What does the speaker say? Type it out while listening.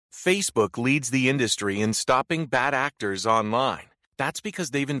Facebook leads the industry in stopping bad actors online. That's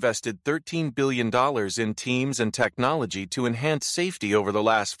because they've invested $13 billion in teams and technology to enhance safety over the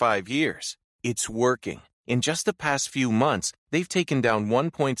last 5 years. It's working. In just the past few months, they've taken down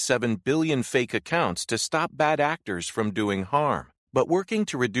 1.7 billion fake accounts to stop bad actors from doing harm. But working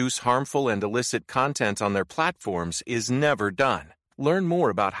to reduce harmful and illicit content on their platforms is never done. Learn more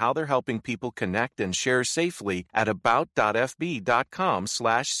about how they're helping people connect and share safely at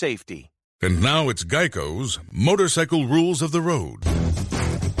about.fb.com/safety. And now it's Geico's Motorcycle Rules of the Road.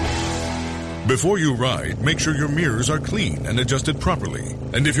 Before you ride, make sure your mirrors are clean and adjusted properly.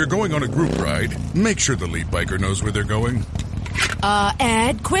 And if you're going on a group ride, make sure the lead biker knows where they're going.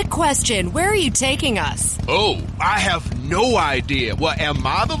 Ed, quick question. Where are you taking us? Oh, I have no idea. Well, am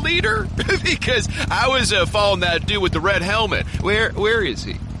I the leader? Because I was following that dude with the red helmet. Where is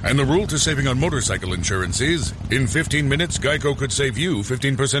he? And the rule to saving on motorcycle insurance is, in 15 minutes, Geico could save you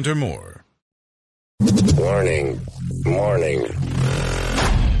 15% or more. Warning.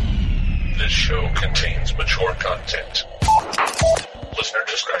 This show contains mature content. Listener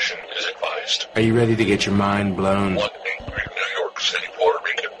discretion is advised. Are you ready to get your mind blown? One angry New York City Puerto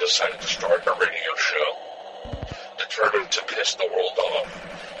Rican decided to start a radio show, determined to piss the world off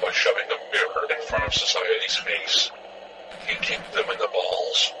by shoving a mirror in front of society's face. He kicked them in the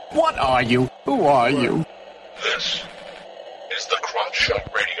balls. What are you? Who are you? This is the Crotch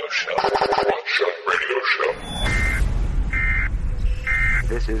Shot Radio Show. Crotch Shot Radio Show.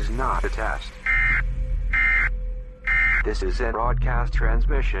 This is not a test. This is a broadcast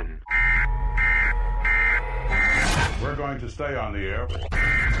transmission. We're going to stay on the air.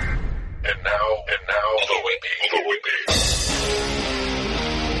 And now, the Whippy.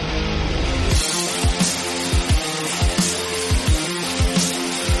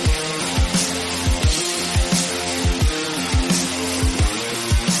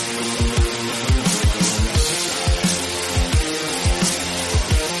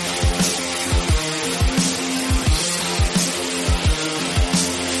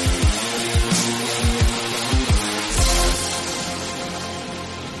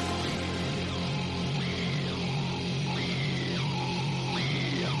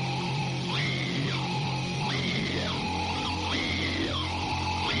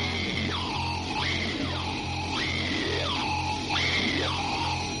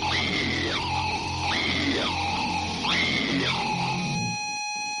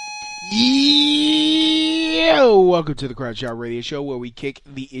 Welcome to the Crowd Shot Radio Show, where we kick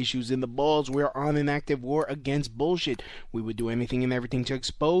the issues in the balls. We're on an active war against bullshit. We would do anything and everything to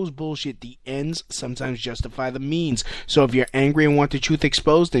expose bullshit. The ends sometimes justify the means. So if you're angry and want the truth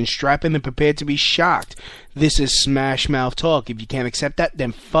exposed, then strap in and prepare to be shocked. This is Smash Mouth Talk. If you can't accept that,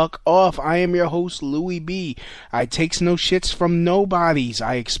 then fuck off. I am your host, Louie B. I takes no shits from nobodies.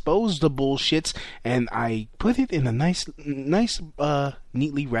 I expose the bullshits, and I put it in a nice,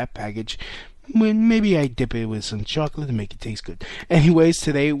 neatly wrapped package. When maybe I dip it with some chocolate to make it taste good. Anyways,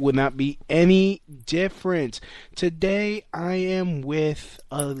 today would not be any different. Today I am with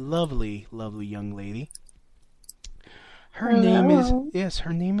a lovely, lovely young lady. Her name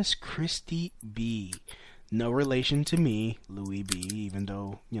is Christy B. No relation to me, Louie B. Even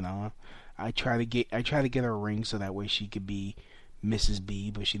though, you know, I try to get her a ring so that way she could be Mrs.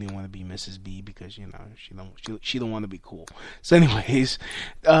 B, but she didn't want to be Mrs. B because, you know, she don't want to be cool. So anyways,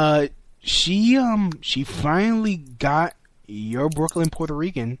 she finally got your Brooklyn Puerto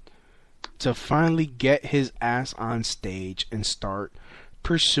Rican to finally get his ass on stage and start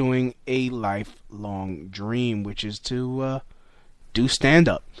pursuing a lifelong dream, which is to do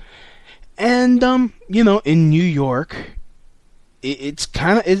stand-up. And you know, in New York, it's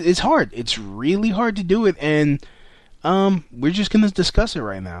hard. It's really hard to do it, and we're just gonna discuss it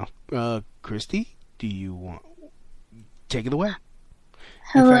right now. Christy, do you want take it away?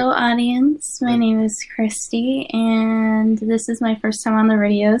 Hello, audience. My name is Christy, and this is my first time on the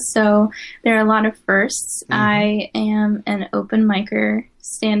radio, so there are a lot of firsts. Mm-hmm. I am an open micer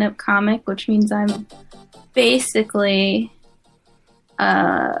stand-up comic, which means I'm basically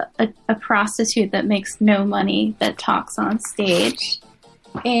a prostitute that makes no money that talks on stage.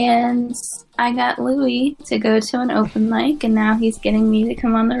 And I got Louie to go to an open mic, and now he's getting me to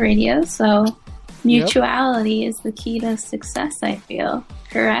come on the radio, so mutuality is the key to success, I feel.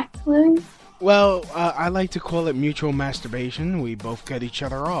 Correct, Louie? Well, I like to call it mutual masturbation. We both get each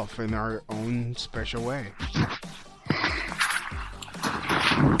other off in our own special way.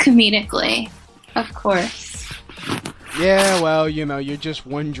 Comedically, of course. Yeah, well, you know, you're just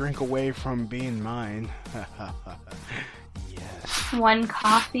one drink away from being mine. Yes. One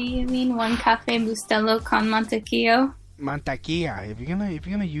coffee, you mean? One café Bustelo con mantequillo? mantequilla. If you're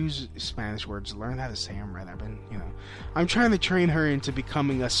gonna use Spanish words, learn how to say them right. I'm trying to train her into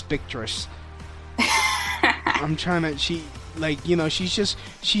becoming a spictress. I'm trying to.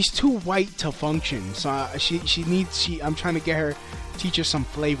 She's too white to function. So I'm trying to get her, teach her some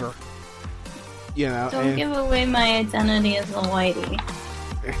flavor. Don't give away my identity as a whitey.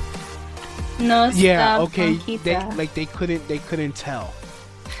 No. Yeah. Okay. They couldn't tell.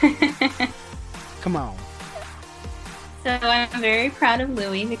 Come on. So I'm very proud of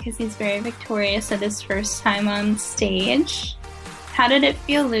Louis because he's very victorious at his first time on stage. How did it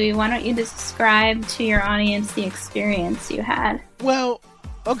feel, Louis? Why don't you describe to your audience the experience you had? Well,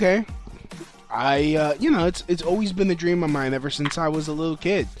 okay. It's always been a dream of mine ever since I was a little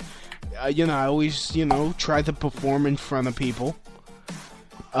kid. I always, tried to perform in front of people.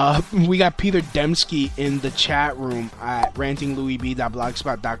 We got Peter Dembski in the chat room at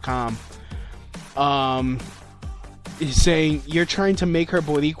rantinglouisb.blogspot.com. He's saying, you're trying to make her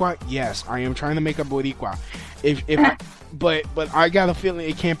Boricua? Yes, I am trying to make her Boricua. But I got a feeling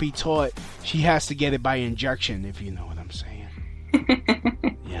it can't be taught. She has to get it by injection, if you know what I'm saying.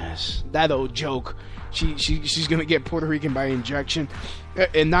 Yes, that old joke. She's gonna get Puerto Rican by injection.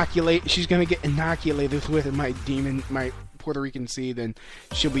 She's gonna get inoculated with my Puerto Rican seed, and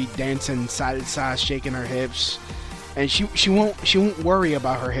she'll be dancing side to side, shaking her hips, and she won't worry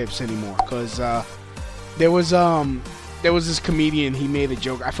about her hips anymore. Cause there was this comedian. He made a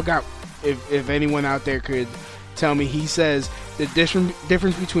joke. I forgot if anyone out there could tell me. He says the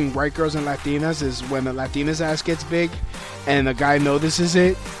difference between white girls and Latinas is when a Latina's ass gets big, and a guy notices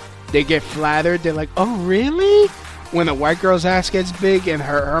it, they get flattered. They're like, "Oh, really?" When a white girl's ass gets big and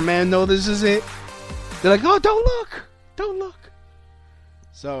her man notices it, they're like, "Oh, don't look."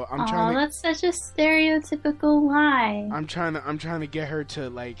 So I'm trying. Oh, that's such a stereotypical lie. I'm trying to get her to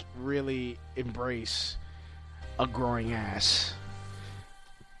like really embrace a growing ass.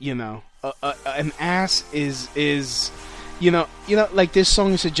 An ass is like this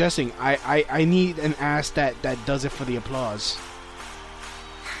song is suggesting. I need an ass that does it for the applause.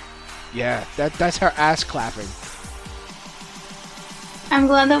 Yeah, that's her ass clapping. I'm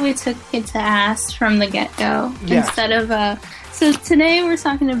glad that we took it to ass from the get-go instead of So today we're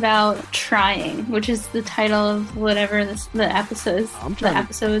talking about trying, which is the title of whatever the episode is. I'm trying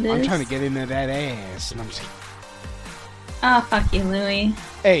to get into that ass, and I'm saying, oh, fuck you, Louis.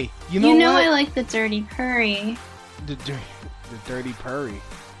 Hey, you know what? I like the dirty curry. The dirty curry.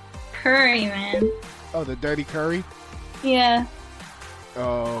 Curry, man. Oh, the dirty curry? Yeah.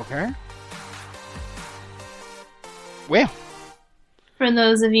 Okay. Well. For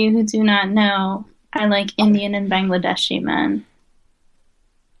those of you who do not know, I like Indian and Bangladeshi men.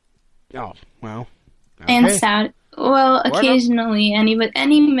 Oh, well. Okay. And Saudi. Well, occasionally any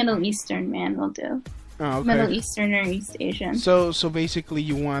Middle Eastern man will do. Oh, okay. Middle Eastern or East Asian. So basically,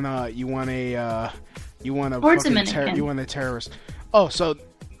 you want a terrorist. Oh, so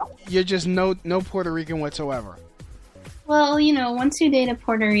you're just no Puerto Rican whatsoever. Well, once you date a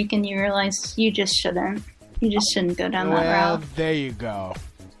Puerto Rican, you realize you just shouldn't go down that route. Well, there you go.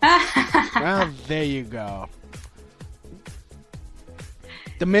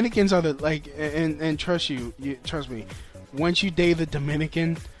 Dominicans are and trust me, once you date a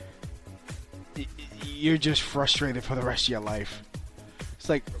Dominican, you're just frustrated for the rest of your life. It's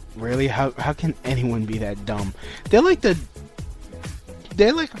like, really? How can anyone be that dumb? They're like a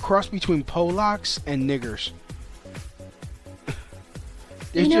cross between Polacks and niggers.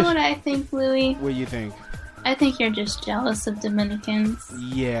 You know what I think, Louis? What do you think? I think you're just jealous of Dominicans.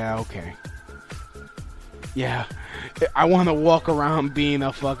 Yeah, okay. Yeah. I want to walk around being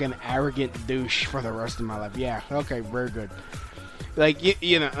a fucking arrogant douche for the rest of my life. Yeah, okay, very good.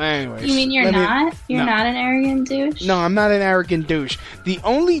 Anyways. You mean you're not? You're not an arrogant douche? No, I'm not an arrogant douche. The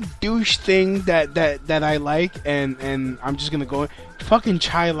only douche thing that I like, and I'm just going to go, fucking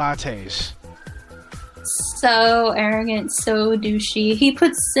chai lattes. So arrogant, so douchey. He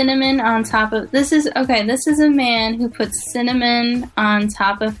puts cinnamon on top of... This is a man who puts cinnamon on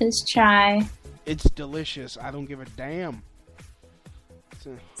top of his chai. It's delicious. I don't give a damn.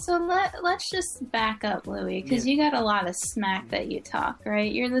 So let's just back up, Louis, because you got a lot of smack that you talk,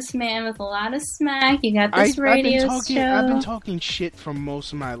 right? You're this man with a lot of smack. You got this radio show. I've been talking shit for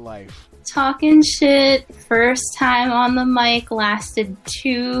most of my life. Talking shit, first time on the mic lasted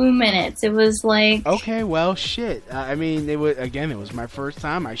 2 minutes. It was like... Okay, well, shit. I mean, it was my first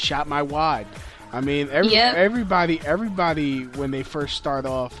time. I shot my wad. I mean, everybody, when they first start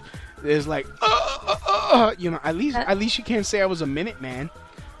off, is like, at least you can't say I was a minute man.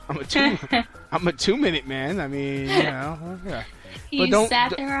 I'm a 2 minute man. I mean, You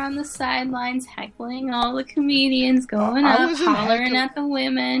sat there on the sidelines heckling all the comedians, going up, hollering at the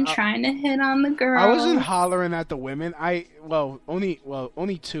women, trying to hit on the girls. I wasn't hollering at the women.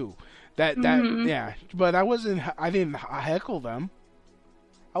 Only two. Yeah, but I didn't heckle them.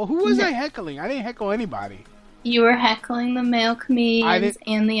 Oh, who was I heckling? I didn't heckle anybody. You were heckling the male comedians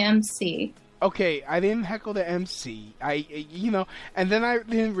and the MC. Okay, I didn't heckle the MC. And then I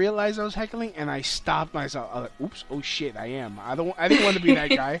didn't realize I was heckling, and I stopped myself. I was like, "Oops! Oh shit! I am. I didn't want to be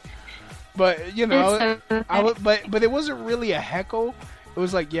that guy." But but it wasn't really a heckle. It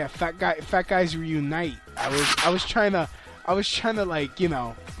was like, yeah, fat guys reunite. I was trying to like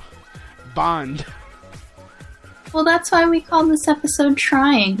bond. Well, that's why we called this episode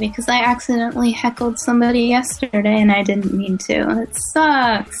 "Trying," because I accidentally heckled somebody yesterday, and I didn't mean to. It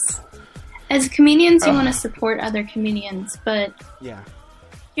sucks. As comedians, you want to support other comedians, but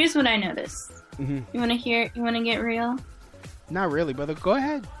here's what I noticed. Mm-hmm. You want to get real? Not really, but go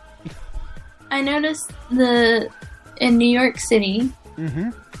ahead. I noticed in New York City,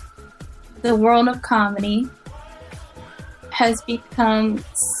 the world of comedy has become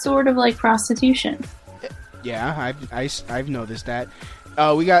sort of like prostitution. Yeah, I've noticed that.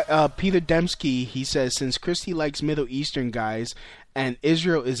 We got Peter Dembski. He says, since Christy likes Middle Eastern guys and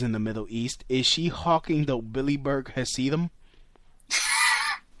Israel is in the Middle East, is she hawking the Billy Berg Hasidim?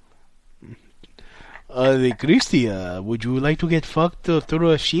 Christy, would you like to get fucked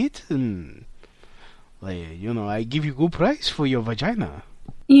through a sheet? And, I give you good price for your vagina.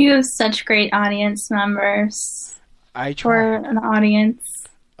 You have such great audience members. I try. For an audience.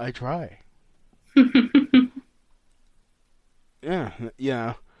 I try.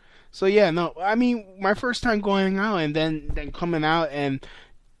 Yeah. So I mean, my first time going out and then coming out, and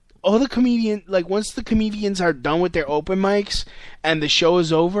all the comedians, like once the comedians are done with their open mics and the show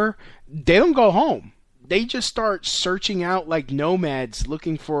is over, they don't go home. They just start searching out like nomads,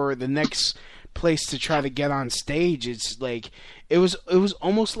 looking for the next place to try to get on stage. It's like it was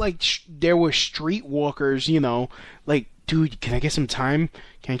almost like there were streetwalkers, like, dude, can I get some time?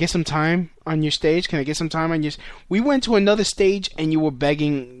 Can I get some time on your stage? Can I get some time on your... We went to another stage and you were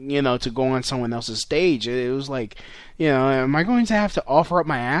begging, to go on someone else's stage. It was like, am I going to have to offer up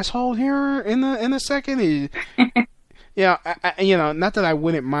my asshole here in a second? Not that I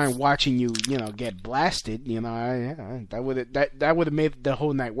wouldn't mind watching you, get blasted. That would have made the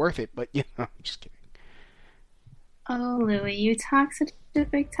whole night worth it. But I'm just kidding. Oh, Louie, you talk such a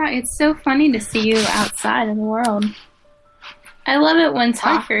big talk. It's so funny to see you outside in the world. I love it when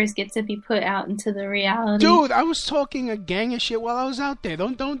talkers get to be put out into the reality. Dude, I was talking a gang of shit while I was out there.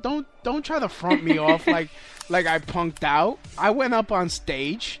 Don't try to front me off like I punked out. I went up on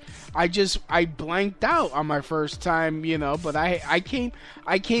stage. I blanked out on my first time, but I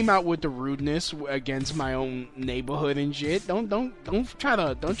came out with the rudeness against my own neighborhood and shit. Don't try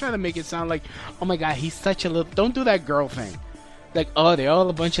to make it sound like, oh my god, he's such a little... Don't do that girl thing. Like, oh, they're all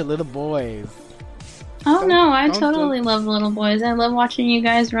a bunch of little boys. Oh no, I totally love little boys. I love watching you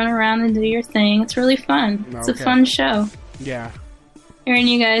guys run around and do your thing. It's really fun. It's a fun show. Yeah. Hearing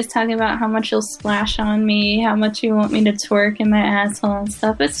you guys talking about how much you'll splash on me, how much you want me to twerk in my asshole and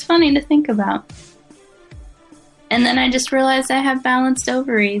stuff, it's funny to think about. And then I just realized I have balanced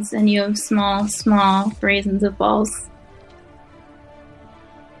ovaries and you have small raisins of balls.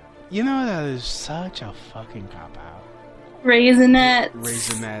 That is such a fucking cop-out.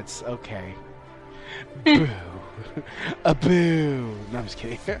 Raisinets, okay. Boo. A boo. No, I'm just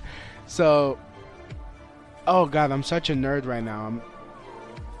kidding. So, oh god, I'm such a nerd right now.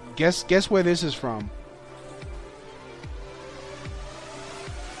 Guess where this is from.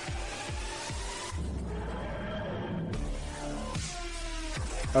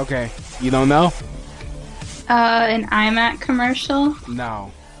 Okay, you don't know? An iMac commercial?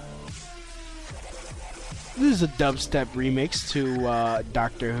 No. This is a dubstep remix to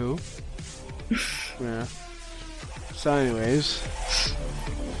Doctor Who. Yeah. So anyways.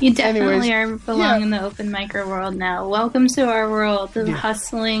 You definitely belong in the open micer world now. Welcome to our world of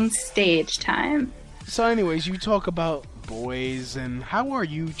hustling stage time. So anyways, you talk about boys, and how are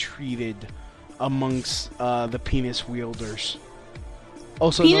you treated amongst the penis wielders?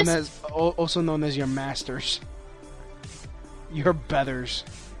 Also known as your masters. Your betters.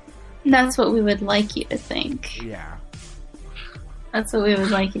 That's what we would like you to think. Yeah. That's what we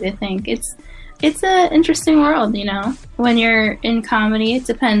would like you to think. It's an interesting world, When you're in comedy, it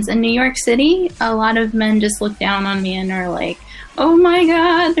depends. In New York City, a lot of men just look down on me and are like, oh my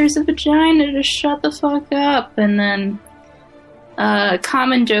god, there's a vagina, just shut the fuck up. And then a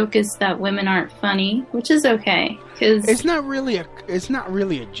common joke is that women aren't funny, which is okay. Cause it's not really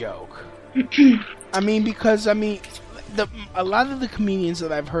a joke. Because a lot of the comedians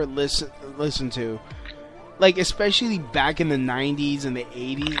that I've heard listen to, like especially back in the 90s and the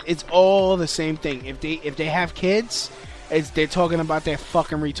 80s, it's all the same thing. If they have kids, they're talking about their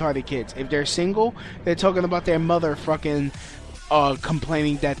fucking retarded kids. If they're single, they're talking about their mother fucking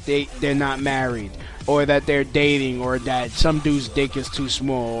complaining that they're not married, or that they're dating, or that some dude's dick is too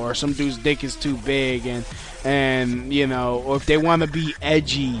small, or some dude's dick is too big, and you know, or if they want to be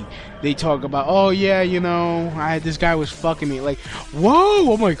edgy, they talk about, oh yeah, you know, this guy was fucking me. Like,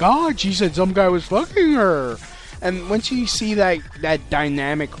 whoa, oh my god, she said some guy was fucking her. And once you see that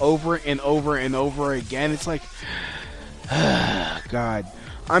dynamic over and over and over again, it's like, God.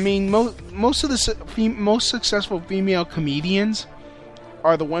 I mean, most of the most successful female comedians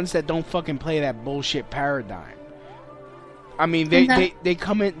are the ones that don't fucking play that bullshit paradigm. I mean, they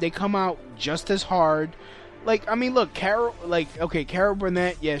come out just as hard. Like, I mean, look, Carol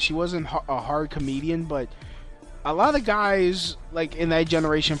Burnett, yeah, she wasn't a hard comedian, but a lot of guys, like, in that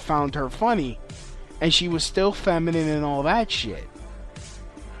generation found her funny, and she was still feminine and all that shit.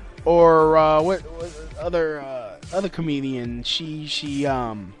 Or, what other comedian, she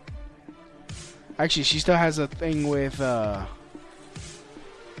actually, she still has a thing with, a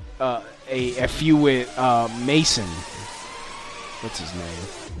few with, Mason. What's his name?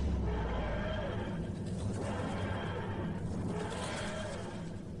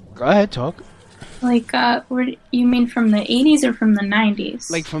 Go ahead, talk. Like, what you mean, from the 80s or from the 90s?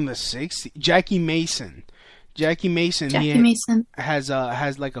 Like from the 60s. Jackie Mason. Jackie Mason has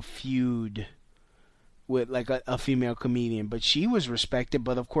like a feud with like a female comedian, but she was respected.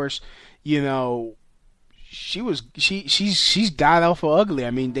 But of course, you know, she's god awful ugly.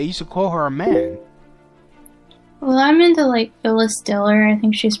 I mean, they used to call her a man. Well, I'm into like Phyllis Diller. I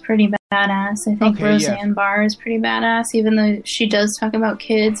think she's pretty badass. I think Roseanne Barr is pretty badass, even though she does talk about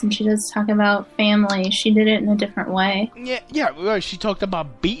kids and she does talk about family. She did it in a different way. Yeah. She talked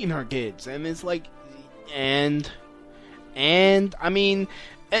about beating her kids, and it's like, and I mean,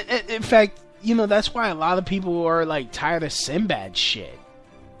 in fact, you know, that's why a lot of people are like tired of Sinbad shit.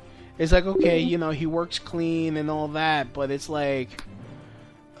 It's like, okay, you know, he works clean and all that, but it's like,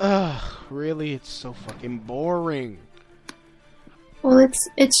 ugh, really, it's so fucking boring. Well,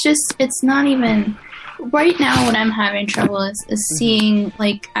 it's not even, right now what I'm having trouble is seeing,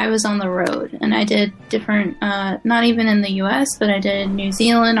 like, I was on the road, and I did different, not even in the US, but I did New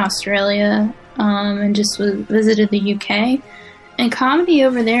Zealand, Australia, and just visited the UK, and comedy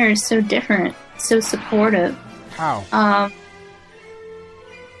over there is so different, so supportive. How?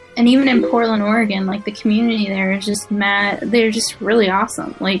 And even in Portland, Oregon, like, the community there is just they're just really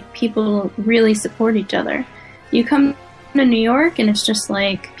awesome. Like, people really support each other. You come to New York, and it's just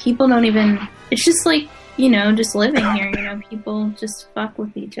like, people don't even, it's just like, you know, just living here, you know, people just fuck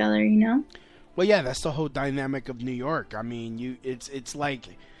with each other, you know? Well, yeah, that's the whole dynamic of New York. I mean, it's like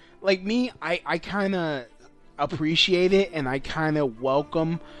me, I kind of appreciate it, and I kind of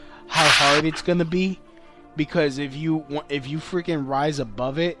welcome how hard it's gonna be, because if you freaking rise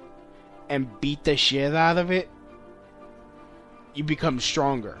above it and beat the shit out of it, you become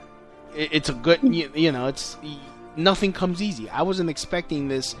stronger. It's a good, you know, it's, nothing comes easy. I wasn't expecting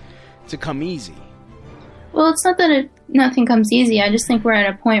this to come easy. Well, it's not that nothing comes easy. I just think we're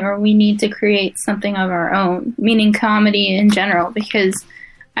at a point where we need to create something of our own, meaning comedy in general, because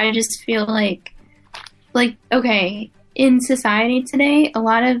I just feel like, okay, in society today, a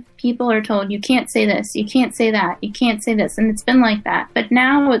lot of people are told, you can't say this, you can't say that, you can't say this, and it's been like that. But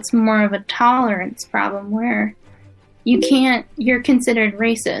now it's more of a tolerance problem where you're considered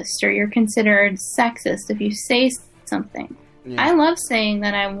racist or you're considered sexist if you say something. Yeah. I love saying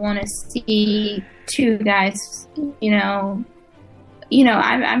that I want to see two guys, you know,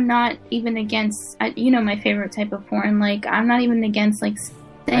 I'm not even against, you know, my favorite type of porn. Like, I'm not even against, like, saying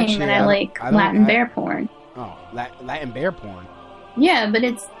actually, that I like Latin bear porn. Oh, Latin bear porn. Yeah, but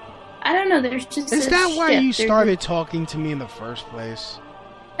it's, I don't know, there's just Is that why you started talking to me in the first place?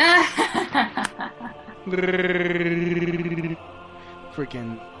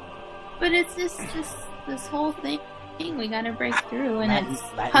 Freaking. But it's just this whole thing we gotta break through, and it's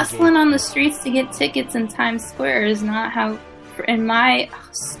hustling on the streets to get tickets in Times Square is not how, in my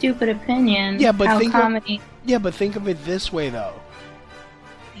stupid opinion, comedy. But think of it this way, though.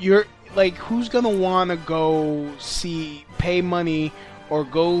 You're like, who's gonna want to go pay money or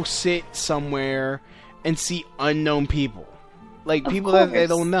go sit somewhere and see unknown people? Like, people that they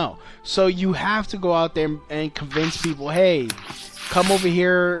don't know. So you have to go out there and convince people, hey, come over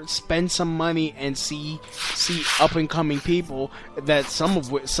here, spend some money, and see up and coming people that some of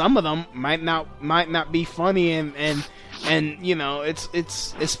them might not be funny and And you know, it's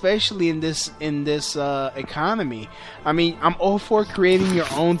especially in this economy. I mean, I'm all for creating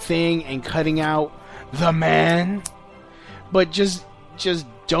your own thing and cutting out the man, but just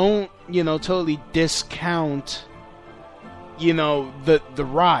don't, you know, totally discount, you know, the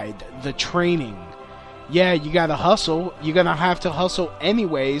ride, the training. Yeah, you gotta hustle. You're gonna have to hustle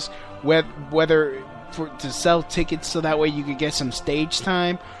anyways, whether to sell tickets so that way you could get some stage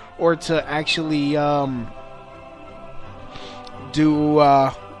time, or to actually do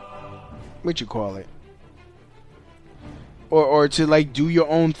what you call it, or to like do your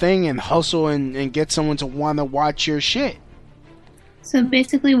own thing and hustle and get someone to want to watch your shit. So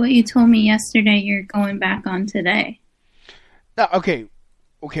basically what you told me yesterday, you're going back on today. Okay,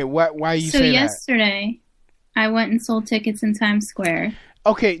 why you say that? So yesterday I went and sold tickets in Times Square.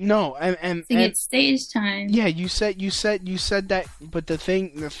 Okay, no, and to get stage time. Yeah, you said that, but the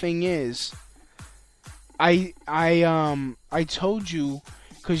thing is, I told you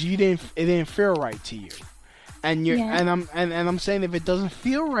because it didn't feel right to you, and I'm saying if it doesn't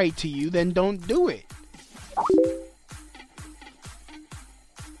feel right to you, then don't do it.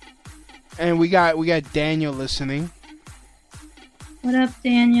 And we got Daniel listening. What up,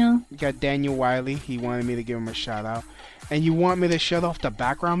 Daniel? We got Daniel Wiley. He wanted me to give him a shout out. And you want me to shut off the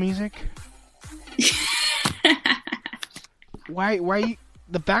background music? Why you,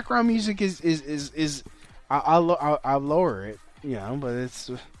 the background music is I'll lower it, you know, but it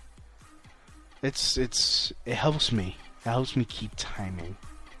helps me. It helps me keep timing.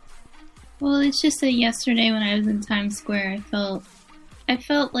 Well, it's just that yesterday when I was in Times Square, I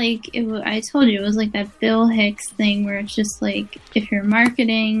felt like I told you, it was like that Bill Hicks thing where it's just like, if you're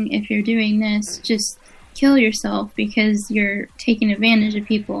marketing, if you're doing this, just kill yourself because you're taking advantage of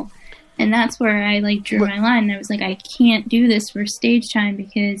people. And that's where I like drew my line. I was like, I can't do this for stage time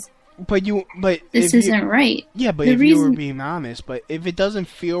because this isn't right. Yeah, but if you were being honest, but if it doesn't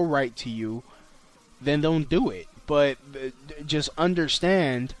feel right to you, then don't do it. But just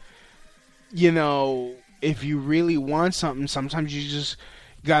understand, you know, if you really want something, sometimes you just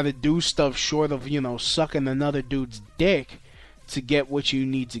gotta do stuff short of, you know, sucking another dude's dick to get what you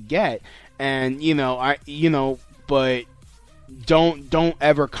need to get. And but don't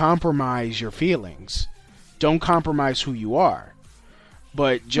ever compromise your feelings. Don't compromise who you are.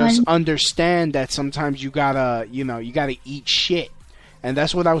 But just understand that sometimes you gotta eat shit. And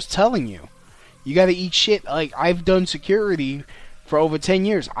that's what I was telling you. You gotta eat shit. Like, I've done security for over 10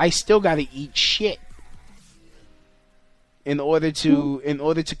 years. I still gotta eat shit in order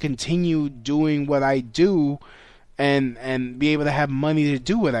to continue doing what I do and be able to have money to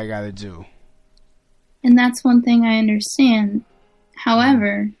do what I gotta do. And that's one thing I understand.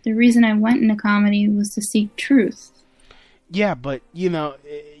 However, the reason I went into comedy was to seek truth. Yeah, but you know,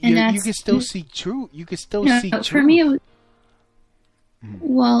 you can still seek truth. You can still seek truth. For me,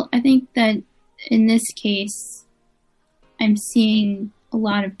 well, I think that in this case, I'm seeing a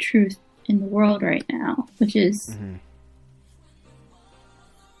lot of truth in the world right now, which is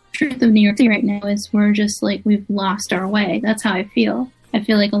truth of New York City right now is we're just like, we've lost our way. That's how I feel. I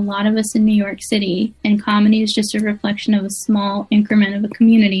feel like a lot of us in New York City, and comedy is just a reflection of a small increment of a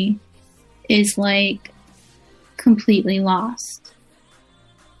community, is like completely lost.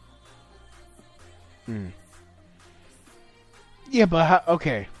 Yeah, but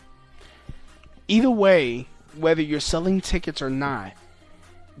okay. Either way, whether you're selling tickets or not,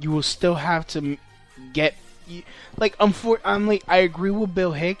 you will still have to get like. I agree with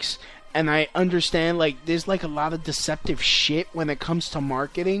Bill Hicks. And I understand, like, there's, like, a lot of deceptive shit when it comes to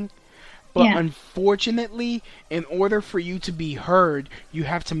marketing. But unfortunately, in order for you to be heard, you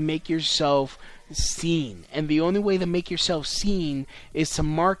have to make yourself seen. And the only way to make yourself seen is to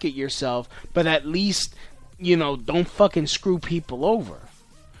market yourself. But at least, you know, don't fucking screw people over.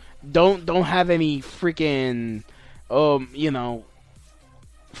 Don't have any freaking, you know,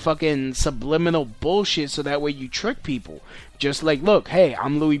 fucking subliminal bullshit so that way you trick people. Just like, look, hey,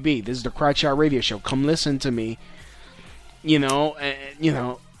 I'm Louis B. This is the Crotch Out Radio Show. Come listen to me. You know,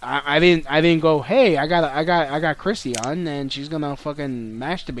 I didn't go, hey, I got Christy on and she's gonna fucking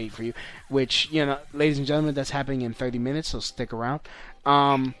masturbate for you. Which, you know, ladies and gentlemen, that's happening in 30 minutes, so stick around. No,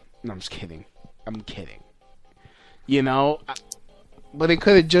 I'm just kidding. I'm kidding. You know, but it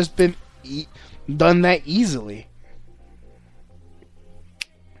could have just been done that easily.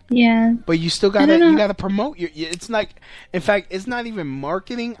 Yeah. But you still gotta promote it's not, in fact, it's not even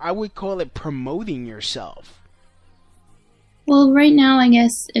marketing. I would call it promoting yourself. Well, right now, I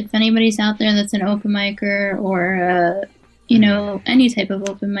guess if anybody's out there that's an open micer or, you know, any type of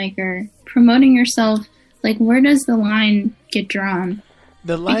open micer, promoting yourself, like, where does the line get drawn?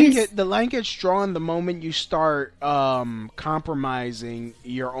 The line gets drawn the moment you start compromising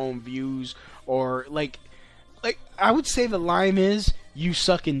your own views, or like I would say the line is you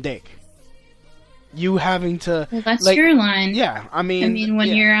sucking dick. You having to. Well, that's your line. Yeah, I mean, when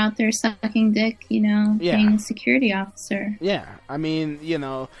you're out there sucking dick, being a security officer. Yeah, I mean,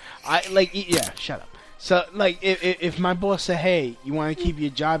 shut up. So, like, if my boss said, "Hey, you want to keep your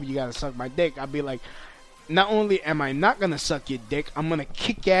job? You gotta suck my dick," I'd be like, not only am I not gonna suck your dick, I'm gonna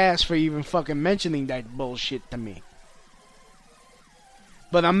kick your ass for even fucking mentioning that bullshit to me.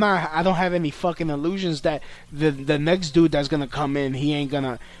 But I don't have any fucking illusions that the next dude that's gonna come in, he ain't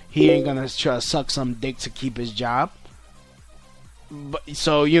gonna try to suck some dick to keep his job. But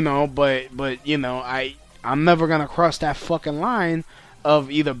I'm never gonna cross that fucking line of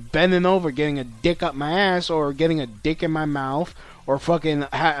either bending over, getting a dick up my ass, or getting a dick in my mouth, or fucking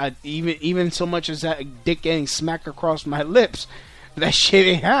even so much as that dick getting smacked across my lips. That shit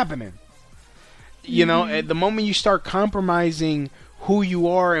ain't happening. You know, at the moment you start compromising who you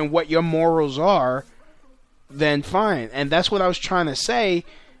are and what your morals are, then fine. And that's what I was trying to say.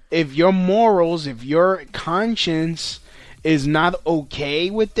 If your morals, if your conscience is not okay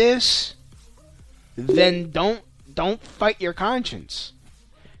with this, then don't fight your conscience.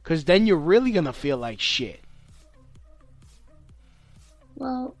 Because then you're really going to feel like shit.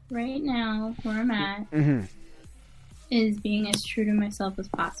 Well, right now, where I'm at is being as true to myself as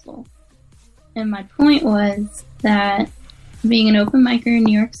possible. And my point was that being an open micer in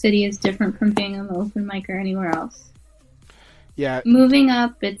New York City is different from being an open micer anywhere else. Yeah. Moving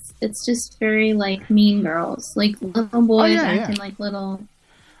up, it's just very like Mean Girls, like little boys acting like little.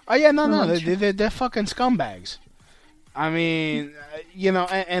 Oh yeah, no, they're fucking scumbags. I mean,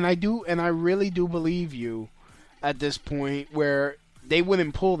 and I really do believe you at this point where they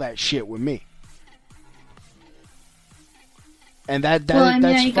wouldn't pull that shit with me. And that's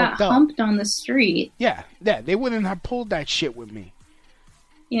you fucked got up. Humped on the street. Yeah, they wouldn't have pulled that shit with me.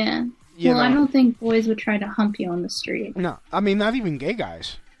 Yeah. I don't think boys would try to hump you on the street. No, I mean, not even gay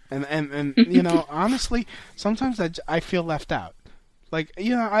guys. And honestly, sometimes I feel left out. Like,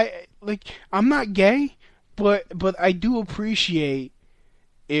 I'm not gay, but I do appreciate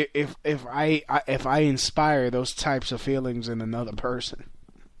if I inspire those types of feelings in another person.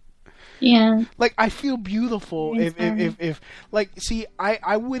 Yeah. Like, I feel beautiful if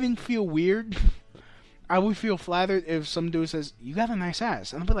I wouldn't feel weird. I would feel flattered if some dude says, "You got a nice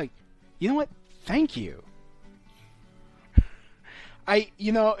ass." And I'll be like, you know what? Thank you.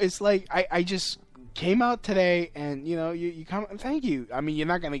 It's like, I just came out today and, you come, thank you. I mean, you're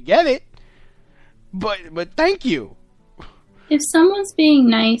not going to get it, but thank you. If someone's being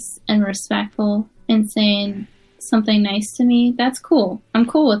nice and respectful and saying something nice to me, that's cool. I'm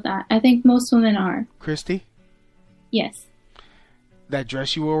cool with that. I think most women are. Christy? Yes. That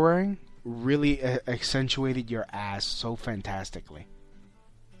dress you were wearing really accentuated your ass so fantastically.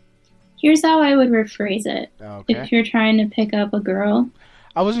 Here's how I would rephrase it. Okay. If you're trying to pick up a girl.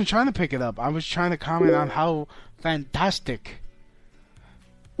 I wasn't trying to pick it up. I was trying to comment on how fantastic.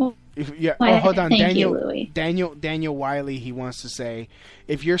 Well, hold on. Thank you, Louie. Daniel Wiley, he wants to say,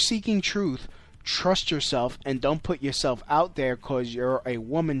 if you're seeking truth, trust yourself and don't put yourself out there because you're a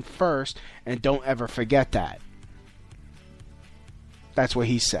woman first, and don't ever forget that. That's what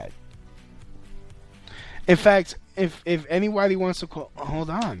he said. In fact, if anybody wants to call, hold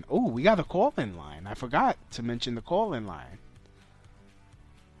on. Oh, we got a call-in line. I forgot to mention the call-in line.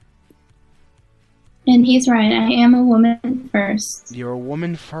 And he's right. I am a woman first. You're a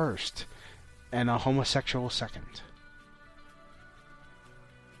woman first, and a homosexual second.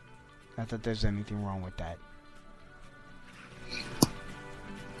 Not that there's anything wrong with that.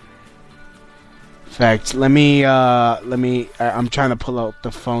 In fact, I'm trying to pull out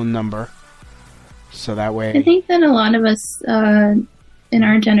the phone number. So that way... I think that a lot of us in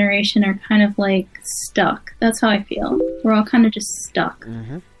our generation are kind of like stuck. That's how I feel. We're all kind of just stuck.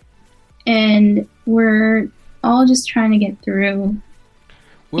 Mm-hmm. And we're all just trying to get through.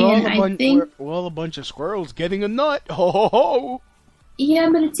 We're all a bunch of squirrels getting a nut. Ho ho ho! Yeah,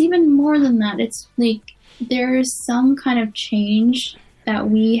 but it's even more than that. It's like there's some kind of change that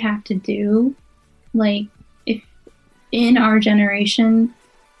we have to do. Like, if in our generation...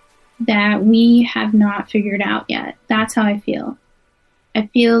 that we have not figured out yet. That's how I feel. I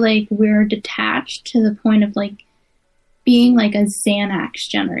feel like we're detached to the point of like being like a Xanax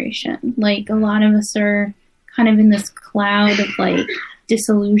generation. Like a lot of us are kind of in this cloud of like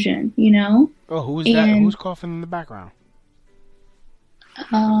disillusion, you know? Oh, who's that? Who's coughing in the background?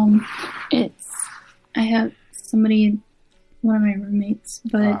 I have somebody, one of my roommates,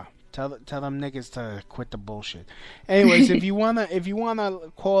 but Tell them niggas to quit the bullshit. Anyways, if you wanna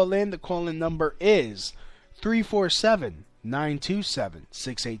call in, the call-in number is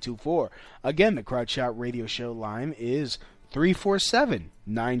 347-927-6824. Again, the Crowd Shot Radio Show line is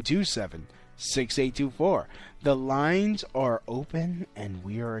 347-927-6824. The lines are open and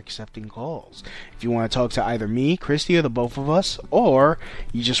we are accepting calls. If you want to talk to either me, Christy, or the both of us, or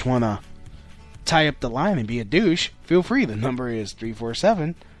you just want to tie up the line and be a douche, feel free. The number is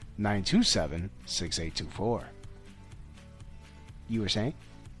 347-927-6824. You were saying?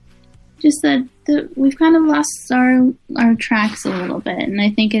 Just that we've kind of lost our tracks a little bit, and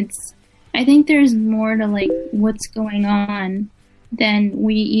I think there's more to like what's going on than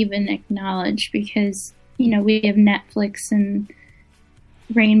we even acknowledge, because we have Netflix and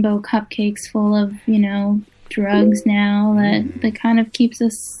rainbow cupcakes full of drugs now that kind of keeps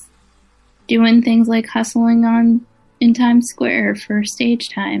us doing things like hustling in Times Square for stage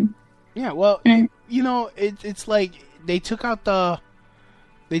time. Yeah, well, it's like they took out the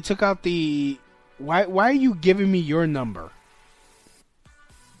why are you giving me your number?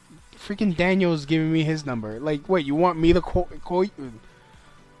 Freaking Daniel's giving me his number. Like, wait, you want me to call you?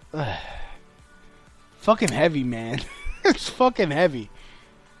 Fucking heavy, man. It's fucking heavy.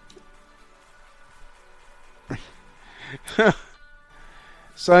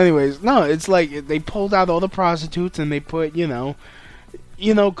 So anyways, no, it's like they pulled out all the prostitutes and they put,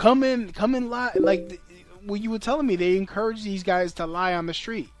 come in lie. Like, what you were telling me, they encourage these guys to lie on the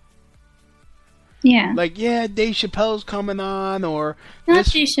street. Yeah. Like, yeah, Dave Chappelle's coming on, or... Not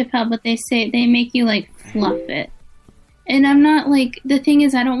Dave Chappelle, but they make you, like, fluff it. And I'm not, like... The thing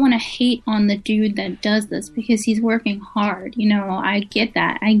is, I don't want to hate on the dude that does this, because he's working hard. I get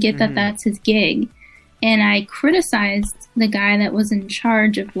that. I get that that's his gig. And I criticized the guy that was in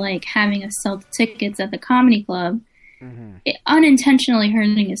charge of, like, having us sell tickets at the comedy club, unintentionally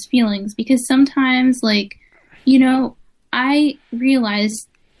hurting his feelings, because sometimes, like, I realized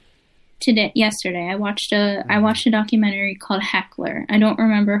yesterday I watched a documentary called Heckler. I don't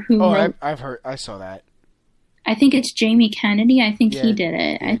remember who wrote. I saw that. I think it's Jamie Kennedy. I think he did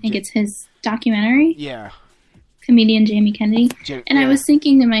it. I think it's his documentary. Yeah. Comedian Jamie Kennedy. I was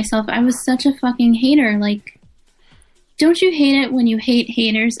thinking to myself, I was such a fucking hater. Like, don't you hate it when you hate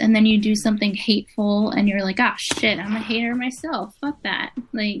haters and then you do something hateful and you're like, ah, shit, I'm a hater myself. Fuck that.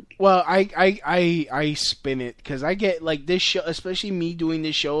 Like, well, I spin it because I get like this show, especially me doing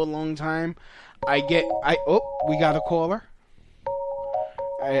this show a long time. We got a caller.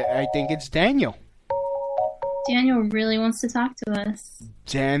 I think it's Daniel. Daniel really wants to talk to us.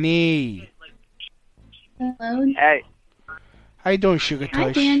 Danny. Hello. Hey. How you doing, Sugar Tush?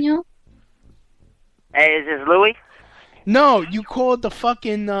 Hi, Daniel. Hey, is this Louie? No, you called the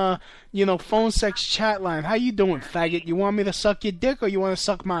fucking, phone sex chat line. How you doing, faggot? You want me to suck your dick or you want to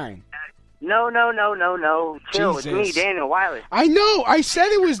suck mine? No. Chill, Jesus. It's me, Daniel Wiley. I know. I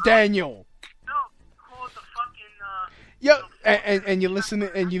said it was Daniel. No, you called the Yo, fucking, and you listening,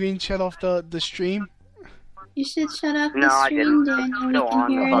 and you didn't shut off the stream? You should shut up no, the stream, I didn't. Daniel. We can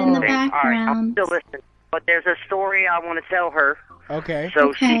hear it in the background. All right, I'm still listening. But there's a story I want to tell her. Okay.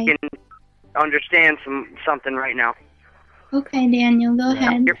 So she can understand something right now. Okay, Daniel, go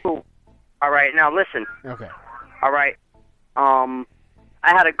ahead. You're cool. All right, now listen. Okay. All right. I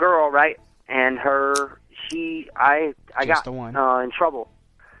had a girl, right? And I got in trouble.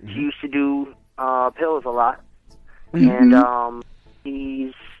 She used to do pills a lot. And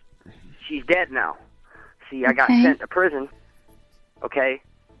she's dead now. See, I got sent to prison. Okay?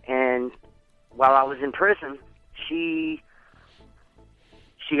 And while I was in prison, she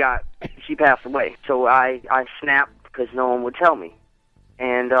passed away. So I snapped because no one would tell me.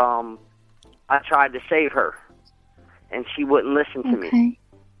 And I tried to save her, and she wouldn't listen to me.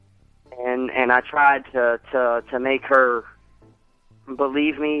 And I tried to make her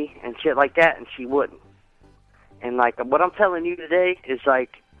believe me and shit like that, and she wouldn't. And like what I'm telling you today is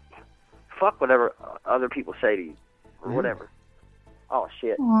like, fuck whatever other people say to you or whatever. Oh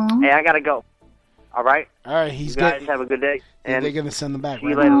shit. Aww. Hey, I gotta go. All right. All right. You guys have a good day. And they're gonna send them back. See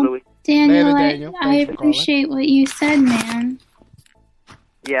you later, Louie. Daniel, Later, Daniel. I appreciate what you said, man.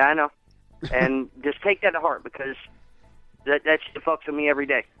 Yeah, I know. And just take that to heart because that shit fucks with me every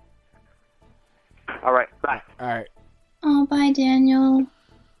day. All right. Bye. All right. Oh, bye, Daniel.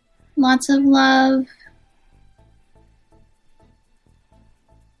 Lots of love.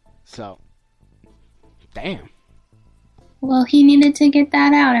 So, damn. Well, he needed to get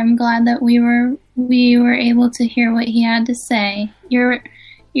that out. I'm glad that we were able to hear what he had to say. Your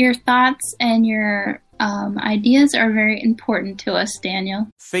thoughts and your ideas are very important to us, Daniel.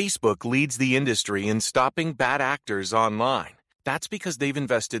 Facebook leads the industry in stopping bad actors online. That's because they've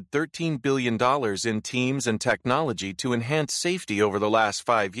invested $13 billion in teams and technology to enhance safety over the last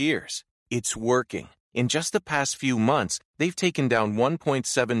 5 years. It's working. In just the past few months, they've taken down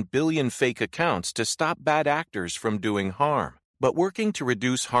 1.7 billion fake accounts to stop bad actors from doing harm. But working to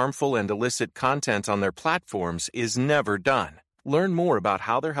reduce harmful and illicit content on their platforms is never done. Learn more about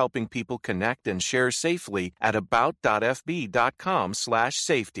how they're helping people connect and share safely at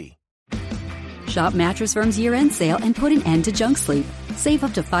about.fb.com/safety. Shop Mattress Firm's year-end sale and put an end to junk sleep. Save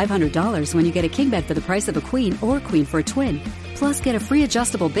up to $500 when you get a king bed for the price of a queen or queen for a twin. Plus, get a free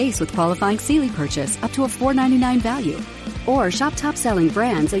adjustable base with qualifying Sealy purchase up to a $499 value. Or shop top-selling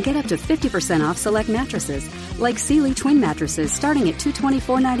brands and get up to 50% off select mattresses, like Sealy twin mattresses starting at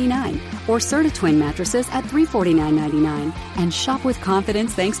 $224.99 or Serta twin mattresses at $349.99. And shop with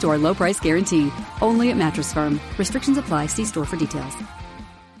confidence thanks to our low price guarantee. Only at Mattress Firm. Restrictions apply. See store for details.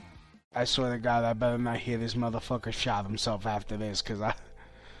 I swear to God, I better not hear this motherfucker shot himself after this, because I...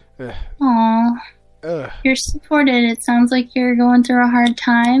 Aww. You're supported. It sounds like you're going through a hard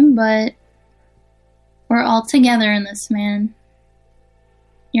time, but we're all together in this, man.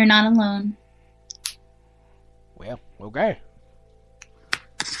 You're not alone. Well, okay.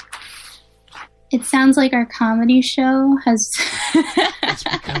 It sounds like our comedy show has... It's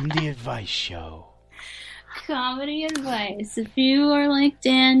become the advice show. Comedy advice. If you are like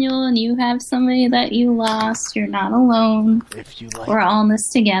Daniel and you have somebody that you lost, you're not alone. If you like, we're all in this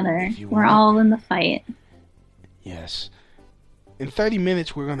together. We're all in the fight. Yes. In 30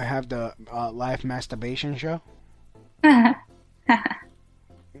 minutes, we're going to have the live masturbation show.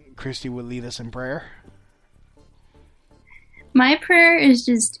 Christy will lead us in prayer. My prayer is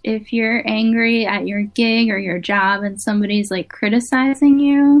just if you're angry at your gig or your job and somebody's like criticizing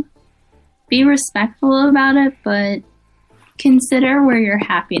you, be respectful about it, but consider where your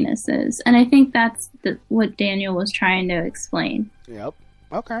happiness is. And I think that's what Daniel was trying to explain. Yep.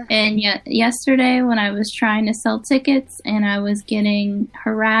 Okay. And yesterday when I was trying to sell tickets and I was getting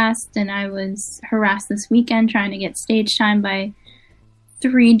harassed, and I was harassed this weekend trying to get stage time by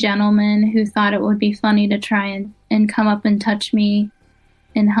 3 gentlemen who thought it would be funny to try and come up and touch me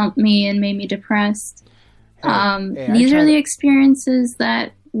and hump me and made me depressed. These are the experiences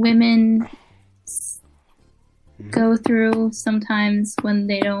that women go through sometimes when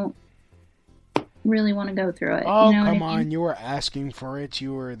they don't really want to go through it. Oh, you know come what I mean? on. You were asking for it.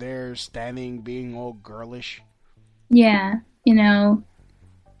 You were there standing, being all girlish. Yeah, you know.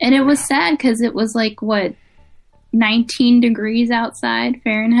 And it was sad because it was like, 19 degrees outside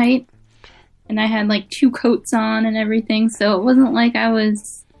Fahrenheit. And I had 2 coats on and everything. So it wasn't like I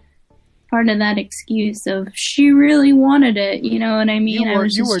was part of that excuse of she really wanted it, you know what I mean?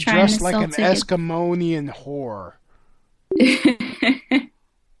 You were dressed like an Eskimonian whore.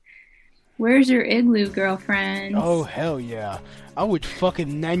 Where's your igloo, girlfriend? Oh, hell yeah. I would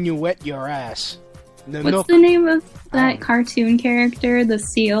fucking nanuet your ass. What's the name of that cartoon character, the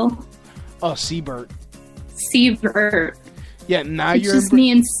seal? Oh, Seabert. Seabert. Yeah, now it's just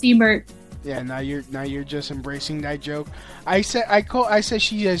me and Seabert. Yeah, now you're just embracing that joke. I said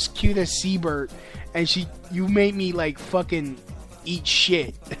she's as cute as Seabert, and you made me fucking eat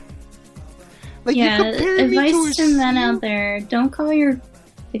shit. Yeah, advice to men out there: don't call if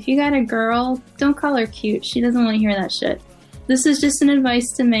you got a girl, don't call her cute. She doesn't want to hear that shit. This is just an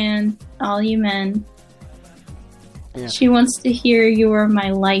advice to all you men. Yeah. She wants to hear you are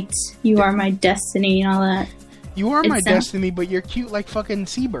my light, you are my destiny, and all that. You are my destiny, but you're cute like fucking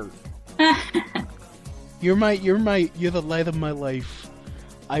Seabert. You're the light of my life.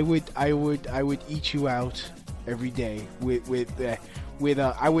 I would eat you out every day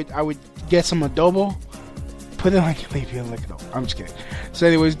I would get some adobo, put it on your labia and lick it over. I'm just kidding. So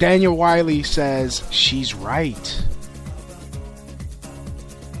anyways, Daniel Wiley says she's right.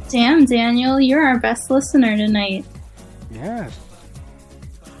 Damn, Daniel, you're our best listener tonight. Yeah.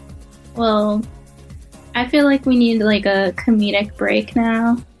 Well, I feel like we need a comedic break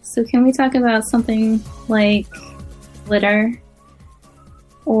now. So can we talk about something like glitter?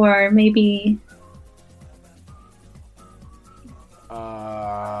 Or maybe...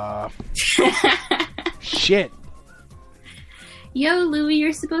 Shit. Yo, Louie,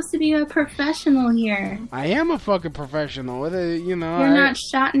 you're supposed to be a professional here. I am a fucking professional. You're not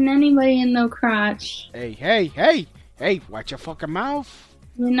shotting anybody in no crotch. Hey, watch your fucking mouth.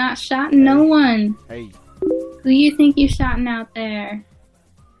 You're not shotting no one. Hey. Who you think you're shotting out there?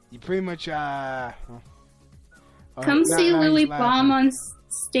 You pretty much, Come see Louie bomb on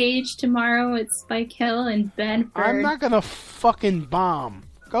stage tomorrow at Spike Hill in Bedford. I'm not gonna fucking bomb.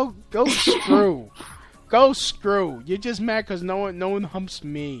 Go screw. Go screw. You're just mad because no one humps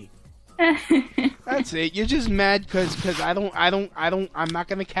me. That's it. You're just mad because I'm not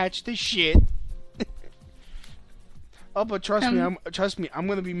gonna catch the shit. Oh, but trust me, I'm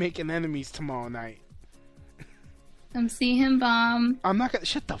gonna be making enemies tomorrow night. Come see him bomb. I'm not gonna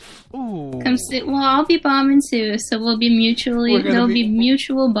shut the. Ooh. Come see. Well, I'll be bombing too, so we'll be mutually. There'll be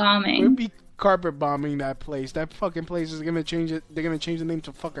mutual bombing. We'll be carpet bombing that place. That fucking place is gonna change it. They're gonna change the name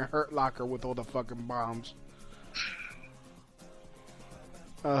to fucking Hurt Locker with all the fucking bombs.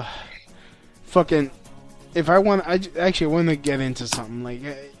 Fucking. If I want, I want to get into something like.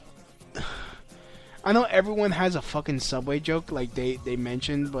 I know everyone has a fucking Subway joke like they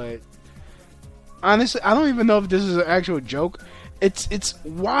mentioned, but honestly, I don't even know if this is an actual joke. It's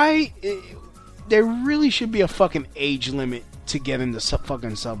why there really should be a fucking age limit to get into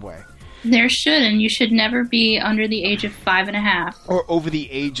fucking Subway. There should, and you should never be under the age of 5.5. Or over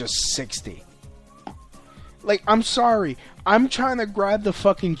the age of 60. Like, I'm sorry. I'm trying to grab the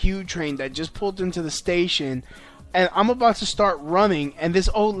fucking Q train that just pulled into the station, and I'm about to start running, and this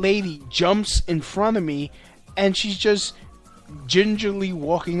old lady jumps in front of me, and she's just gingerly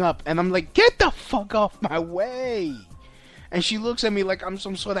walking up, and I'm like, get the fuck off my way! And she looks at me like I'm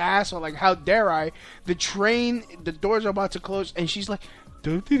some sort of asshole, like, how dare I? The train, the doors are about to close, and she's like,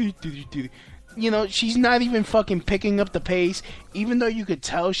 you know, she's not even fucking picking up the pace, even though you could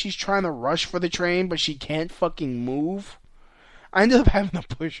tell she's trying to rush for the train, but she can't fucking move. I ended up having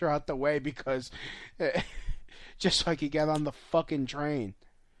to push her out the way because... just so I could get on the fucking train,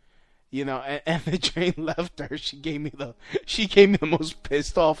 you know, and the train left her. She gave me the most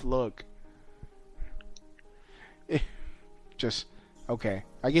pissed off look. Just okay.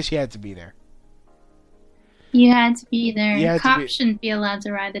 I guess you had to be there. You had to be there. Cops shouldn't be allowed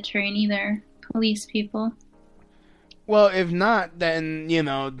to ride the train either. Police people. Well, if not, then you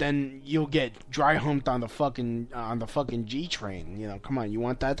know, then you'll get dry humped on the fucking G train. You know, come on, you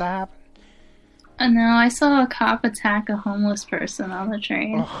want that to happen? No, I saw a cop attack a homeless person on the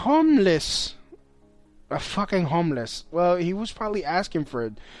train. A fucking homeless. Well, he was probably asking for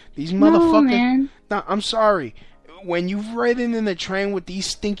it. These motherfuckers. No, man. No, I'm sorry. When you've ridden in the train with these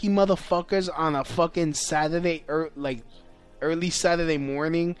stinky motherfuckers on a fucking Saturday, early Saturday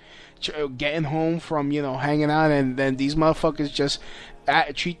morning, getting home from, you know, hanging out, and then these motherfuckers just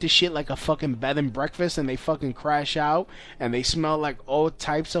treat the shit like a fucking bed and breakfast, and they fucking crash out, and they smell like all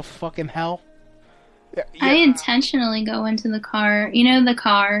types of fucking hell. Yeah. I intentionally go into the car. You know the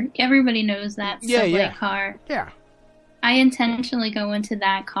car. Everybody knows that subway car. Yeah. I intentionally go into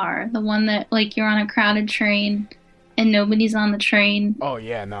that car. The one that, like, you're on a crowded train and nobody's on the train. Oh,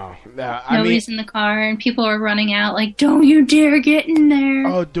 yeah, no. Nobody's in the car and people are running out like, don't you dare get in there.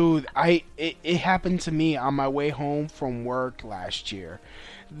 Oh, dude. It happened to me on my way home from work last year.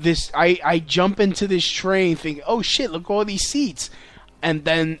 I jump into this train thinking, oh, shit, look at all these seats. And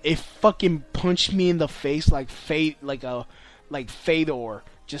then it fucking punched me in the face like Fedor.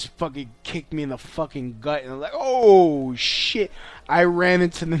 Just fucking kicked me in the fucking gut. And I'm like, oh, shit. I ran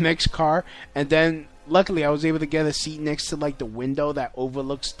into the next car. And then, luckily, I was able to get a seat next to, like, the window that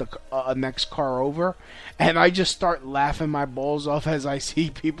overlooks the next car over. And I just start laughing my balls off as I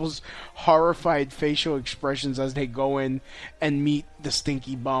see people's horrified facial expressions as they go in and meet the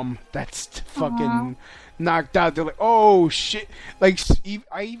stinky bum that's fucking... knocked out. They're like, oh shit. Like,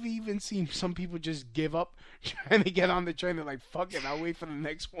 I've even seen some people just give up trying to get on the train. They're like, fuck it, I'll wait for the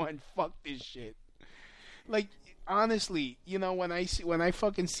next one. Fuck this shit. Like, honestly, you know, when I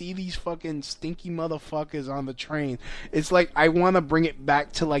fucking see these fucking stinky motherfuckers on the train, it's like I want to bring it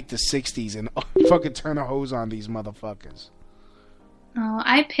back to like the 60s and fucking turn a hose on these motherfuckers. Oh,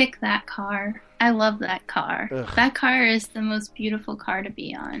 I pick that car. I love that car. Ugh. That car is the most beautiful car to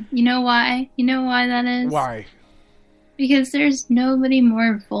be on. You know why? You know why that is? Why? Because there's nobody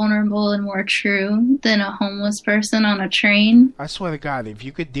more vulnerable and more true than a homeless person on a train. I swear to God, if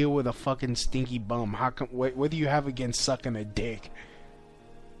you could deal with a fucking stinky bum, how come? What do you have against sucking a dick?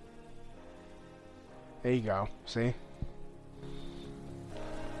 There you go. See?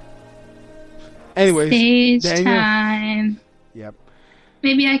 Anyways, stage Daniel. Time. Yep.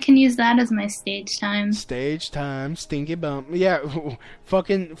 Maybe I can use that as my stage time. Stage time, stinky bump. Yeah,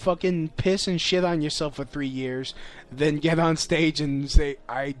 fucking piss and shit on yourself for 3 years, then get on stage and say,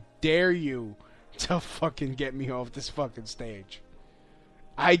 I dare you to fucking get me off this fucking stage.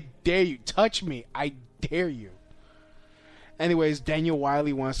 I dare you. Touch me. I dare you. Anyways, Daniel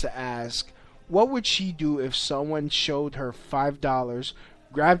Wiley wants to ask, what would she do if someone showed her $5,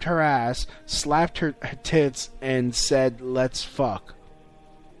 grabbed her ass, slapped her tits, and said, let's fuck?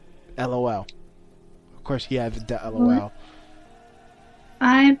 LOL. Of course, he had the LOL.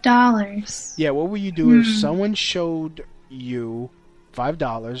 $5. Yeah, what would you do if someone showed you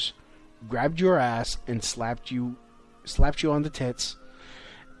 $5, grabbed your ass and slapped you on the tits.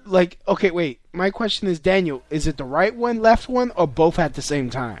 Like, okay, wait. My question is, Daniel, is it the right one, left one, or both at the same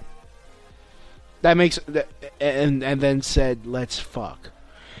time? That makes and then said, "Let's fuck."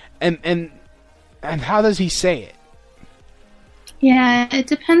 And how does he say it? Yeah, it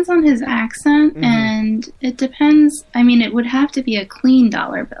depends on his accent, and it depends. I mean, it would have to be a clean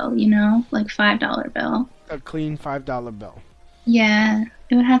dollar bill, you know, like $5 bill. A clean $5 bill. Yeah,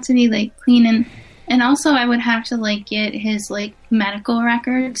 it would have to be like clean, and also I would have to like get his like medical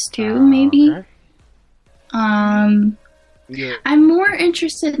records too, maybe. Okay. Yeah. I'm more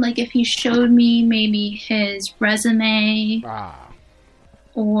interested, like, if he showed me maybe his resume,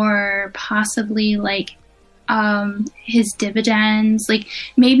 or possibly like his dividends. Like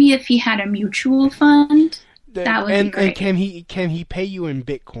maybe if he had a mutual fund, that would be great. And can he pay you in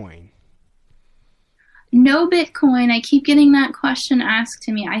Bitcoin? No Bitcoin. I keep getting that question asked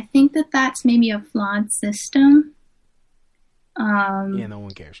to me. I think that's maybe a flawed system. Yeah, no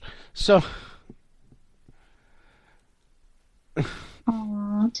one cares. So.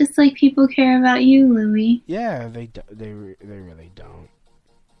 Aw, just like people care about you, Louie. Yeah, they really don't.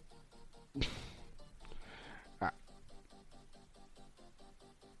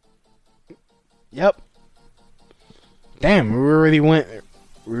 Yep. Damn, we already went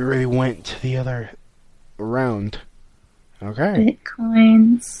to the other round. Okay.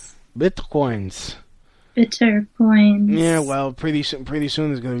 Bitcoins. Bitter coins. Yeah, well, pretty soon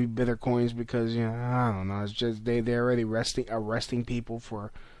there's gonna be bitter coins because, you know, I don't know. It's just they're already arresting people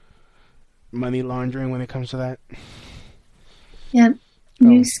for money laundering when it comes to that. Yep.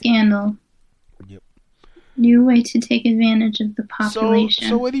 New scandal. Yep. New way to take advantage of the population.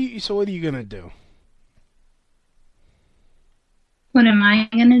 So what are you gonna do? What am I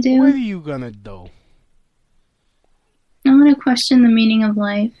gonna do? What are you gonna do? I'm gonna question the meaning of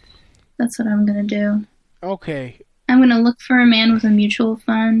life. That's what I'm gonna do. Okay. I'm gonna look for a man with a mutual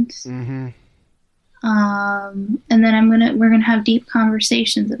fund. Mm-hmm. And then we're gonna have deep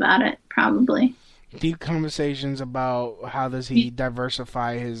conversations about it, probably. Deep conversations about how does he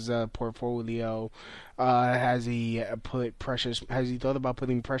diversify his portfolio? Has he thought about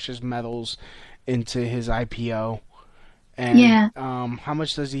putting precious metals into his IPO? And yeah. How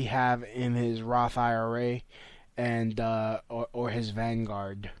much does he have in his Roth IRA and or his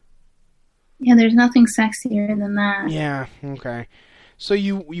Vanguard? Yeah, there's nothing sexier than that. Yeah, okay. So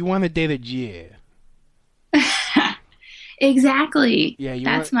you want to date a G? Exactly. Yeah,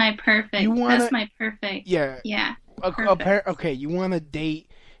 that's my perfect. That's my perfect. Yeah. Yeah. Okay, you want to date.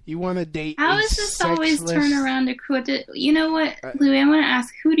 How is this always turn around to quit it? You know what, Louie? I want to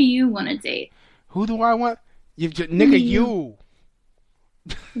ask, who do you want to date? Who do I want? You.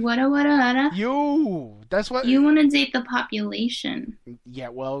 What? You. That's what. You want to date the population. Yeah,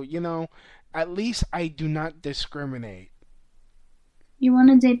 well, you know, at least I do not discriminate. You want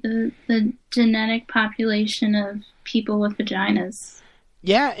to date the genetic population of people with vaginas.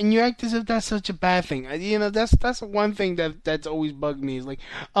 Yeah, and you act as if that's such a bad thing. You know, that's one thing that's always bugged me is like,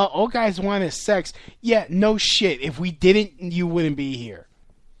 all guys want is sex. Yeah, no shit. If we didn't, you wouldn't be here.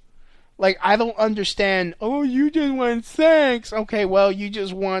 Like, I don't understand. Oh, you just want sex. Okay, well, you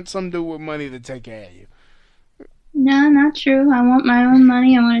just want some dude with money to take care of you. No, not true. I want my own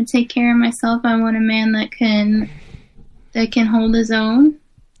money. I want to take care of myself. I want a man that can hold his own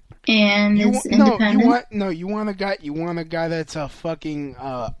and is independent. You want a guy that's a fucking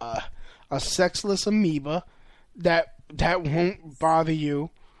a sexless amoeba that won't bother you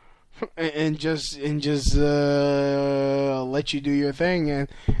and just let you do your thing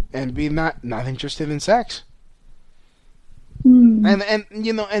and be not interested in sex. And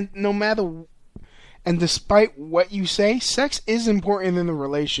you know, and no matter, and despite what you say, sex is important in a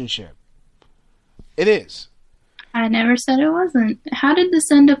relationship. It is. I never said it wasn't. How did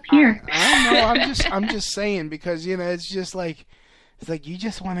this end up here? I don't know. I'm just saying, because, you know, it's just like, you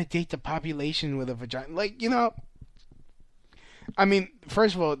just want to date the population with a vagina. Like, you know, I mean,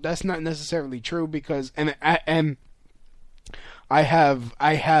 first of all, that's not necessarily true, because and I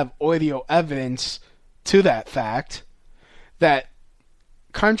have audio evidence to that fact that,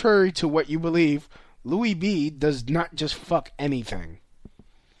 contrary to what you believe, Louis B does not just fuck anything.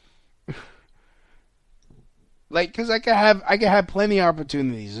 Like, because I could have plenty of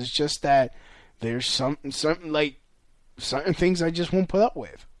opportunities. It's just that there's something like certain things I just won't put up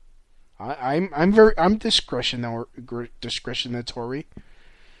with. I'm discretionary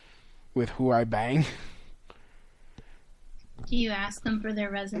with who I bang. Do you ask them for their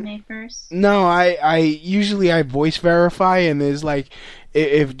resume first? No, I usually I voice verify, and there's like,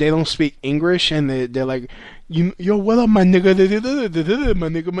 if they don't speak English and they're like, yo, what up, my nigga,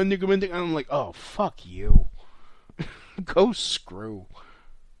 my nigga. I'm like, oh, fuck you. Go screw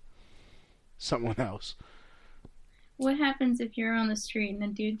someone else. What happens if you're on the street and a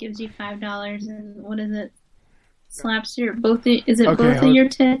dude gives you $5 and what is it? Slaps your both. Is it both of your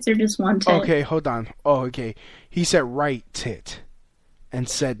tits or just one tit? Okay, hold on. Oh, okay. He said right tit, and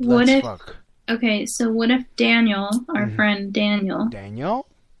said let's fuck. Okay, so what if Daniel, our friend Daniel,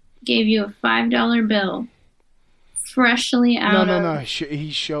 gave you a $5 bill, freshly out? No.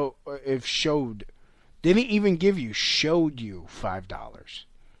 He showed. Didn't even give you. Showed you $5.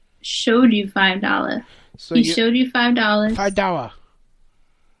 Showed you $5. So he showed you $5. $5.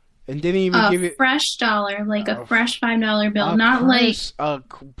 And didn't even give it a fresh dollar, like a fresh $5 bill, not brands, like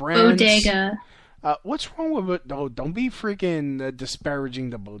bodega. What's wrong with it? Oh, don't be freaking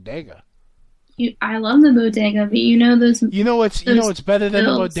disparaging the bodega. I love the bodega, but you know those. You know what's better than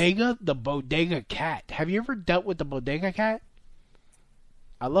the bodega? The bodega cat. Have you ever dealt with the bodega cat?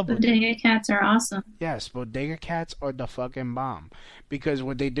 I love bodega cats. Are awesome. Yes, bodega cats are the fucking bomb, because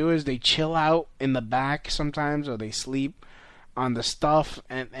what they do is they chill out in the back sometimes, or they sleep on the stuff,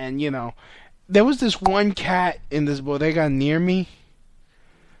 and you know, there was this one cat in this bodega near me.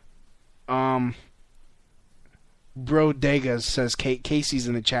 Brodegas says Casey's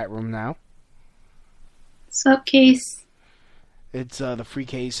in the chat room now. What's up, Case? It's the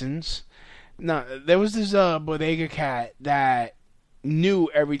Freemasons. No, there was this bodega cat that knew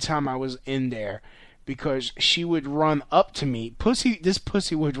every time I was in there, because she would run up to me. This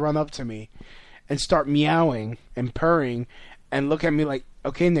pussy would run up to me and start meowing and purring and look at me like,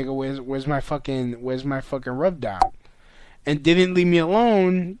 okay, nigga, where's my fucking rub down? And didn't leave me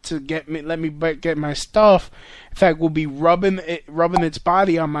alone to let me get my stuff. In fact, would be rubbing its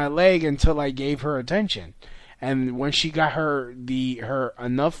body on my leg until I gave her attention. And when she got her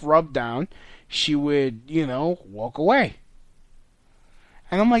enough rub down, she would, walk away.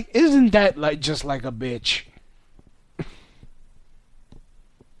 And I'm like, isn't that just like a bitch?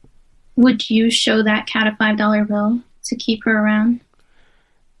 Would you show that cat a $5 bill to keep her around?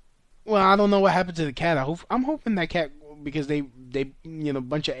 Well, I don't know what happened to the cat. I'm hoping that cat, because they a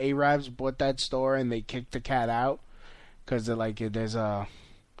bunch of Arabs bought that store and they kicked the cat out because they're like, there's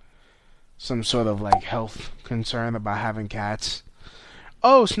some sort of like health concern about having cats.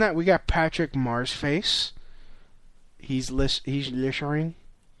 Oh snap! We got Patrick Marsface. He's littering.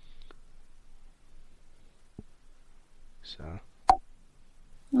 So.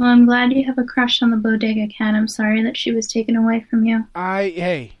 Well, I'm glad you have a crush on the bodega cat. I'm sorry that she was taken away from you.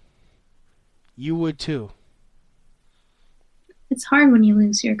 Hey, you would too. It's hard when you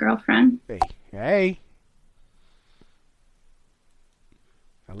lose your girlfriend. Hey.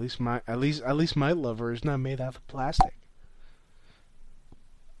 At least my lover is not made out of plastic.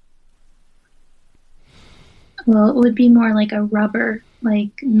 Well, it would be more like a rubber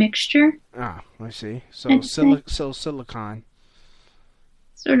mixture. Ah, I see. So silicone.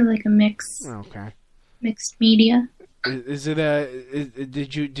 Sort of like a mix. Okay. Mixed media. Is it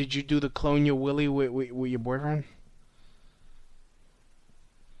did you do the clone your willy with your boyfriend?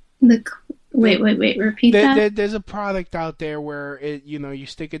 Wait, repeat that? There's a product out there where you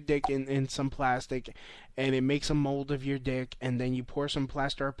stick a dick in some plastic and it makes a mold of your dick, and then you pour some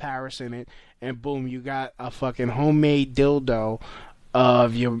plaster of Paris in it, and boom, you got a fucking homemade dildo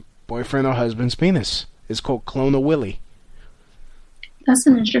of your boyfriend or husband's penis. It's called Clone a Willy. That's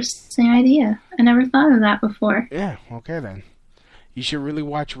an interesting idea. I never thought of that before. Yeah, okay then. You should really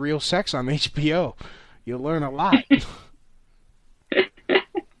watch Real Sex on HBO. You'll learn a lot.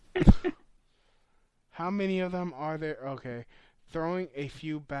 How many of them are there? Okay. Throwing a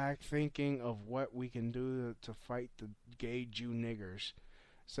few back, thinking of what we can do to fight the gay Jew niggers,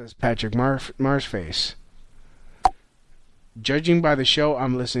 says Patrick Marsface. Judging by the show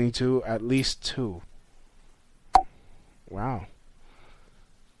I'm listening to, at least 2. Wow.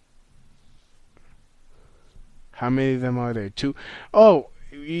 How many of them are there? 2. Oh,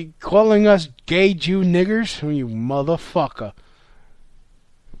 you calling us gay Jew niggers? You motherfucker.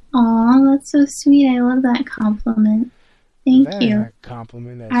 Aw, that's so sweet. I love that compliment. Thank you.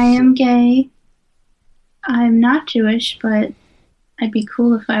 Compliment. I am gay. I'm not Jewish, but I'd be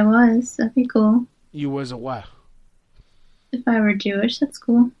cool if I was. That'd be cool. You was a what? If I were Jewish, that's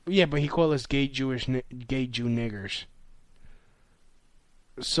cool. Yeah, but he called us gay Jew niggers.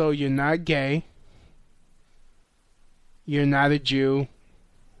 So you're not gay. You're not a Jew.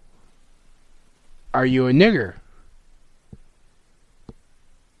 Are you a nigger?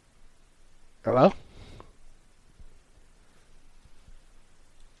 Hello?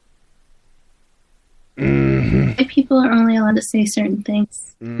 White people are only allowed to say certain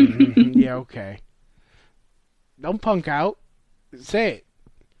things. Yeah, okay. Don't punk out. Say it.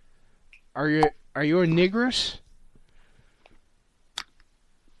 Are you a negress?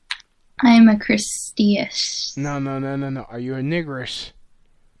 I'm a Christius. No. Are you a negress?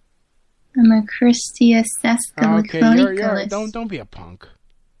 I'm a Christius Okay, don't be a punk.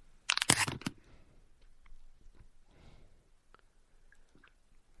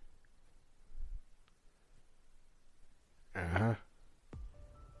 Uh-huh.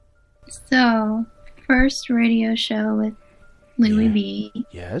 So, first radio show with Louie B.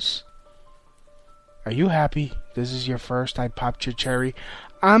 Yes. Are you happy? This is your first. I popped your cherry.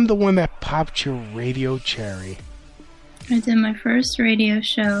 I'm the one that popped your radio cherry. I did my first radio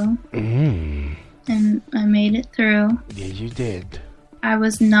show. And I made it through. Yeah, you did. I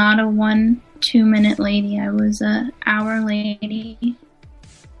was not a 1-2 minute lady. I was a hour lady.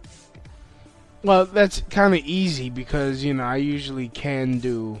 Well, that's kind of easy because, I usually can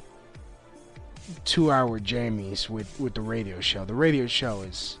do 2-hour jammies with the radio show. The radio show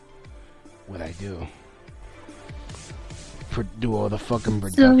is what I do. Do all the fucking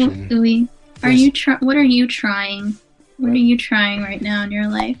production. So, Louie, what are you trying? What are you trying right now in your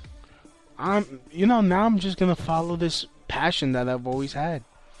life? Now I'm just gonna follow this passion that I've always had,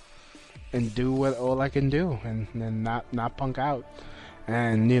 and do all I can do, and not punk out,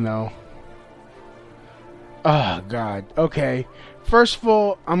 and Oh God. Okay. First of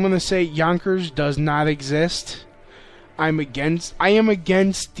all, I'm gonna say Yonkers does not exist. I am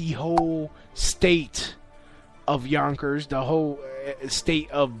against the whole state of Yonkers, the whole state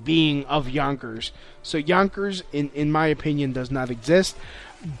of being of Yonkers. So Yonkers, in my opinion, does not exist.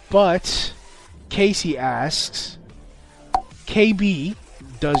 But Casey asks, KB,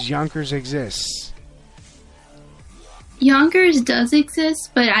 does Yonkers exist? Yonkers does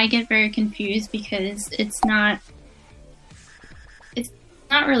exist, but I get very confused because it's not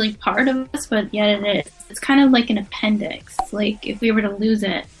really part of us, but yet it is. It's kind of like an appendix. Like, if we were to lose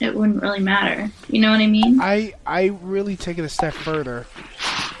it, it wouldn't really matter. You know what I mean? I really take it a step further.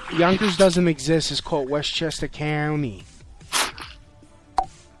 Yonkers doesn't exist. It's called Westchester County.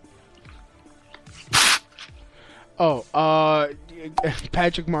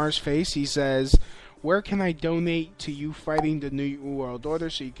 Patrick Mars Face, he says, where can I donate to you fighting the New World Order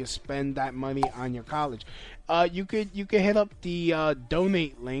so you can spend that money on your college? You could hit up the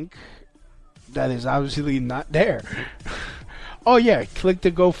donate link that is obviously not there. Oh yeah, click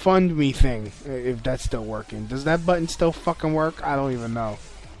the GoFundMe thing if that's still working. Does that button still fucking work? I don't even know.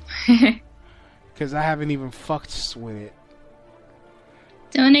 Because I haven't even fucked with it.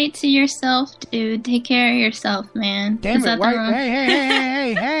 Donate to yourself, dude. Take care of yourself, man. Damn it, why?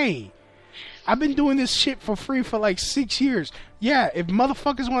 Hey. I've been doing this shit for free for like 6 years. Yeah, if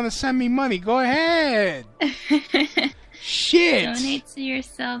motherfuckers want to send me money, go ahead. Shit. Donate to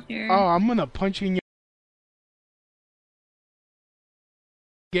yourself. I'm gonna punch you in your...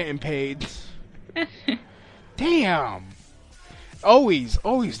 Getting paid. Damn. Always.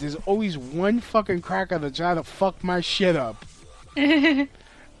 There's always one fucking cracker to try to fuck my shit up.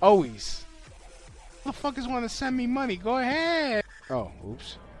 Always. Motherfuckers want to send me money, go ahead. Oh,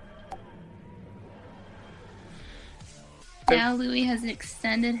 oops. Now Louie has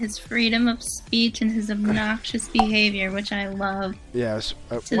extended his freedom of speech and his obnoxious behavior, which I love. Yes.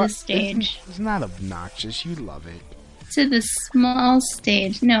 To the stage. It's not obnoxious. You love it. To the small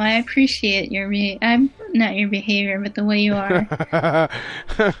stage. No, I appreciate I'm not your behavior, but the way you are. I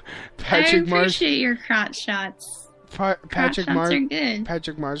appreciate your crotch shots. Patrick Mars are good.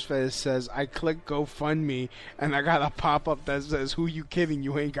 Patrick Marsfez says, I click GoFundMe and I got a pop-up that says, who you kidding?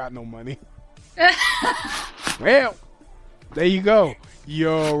 You ain't got no money. Well, there you go.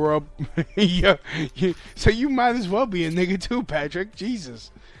 So you might as well be a nigga too, Patrick.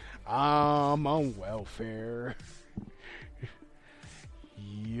 Jesus. I'm on welfare.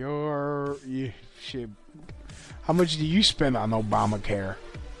 Shit. How much do you spend on Obamacare?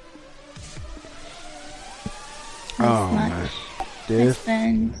 Man. This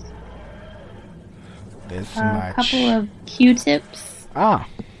much. A couple of Q-tips. A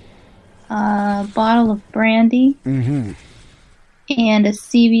bottle of brandy. Mm-hmm. And a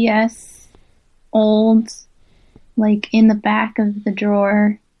CVS old, like in the back of the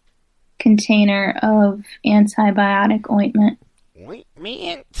drawer, container of antibiotic ointment.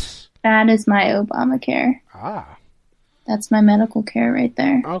 Ointment? That is my Obamacare. That's my medical care right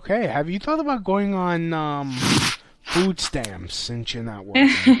there. Okay. Have you thought about going on food stamps since you're not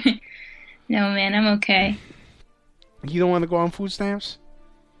working? No, man, I'm okay. You don't want to go on food stamps?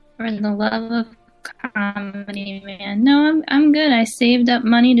 For the love of comedy, man. No, I'm good. I saved up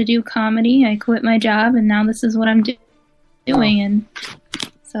money to do comedy. I quit my job, and now this is what I'm doing. And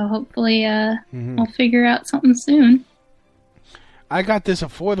so hopefully I'll figure out something soon. I got this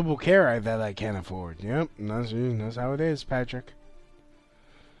affordable care that I can't afford. Yep, that's how it is, Patrick.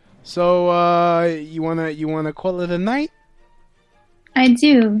 So you wanna call it a night? I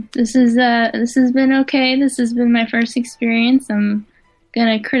do. This has been okay. This has been my first experience. I'm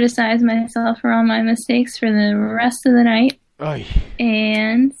gonna criticize myself for all my mistakes for the rest of the night. Oy.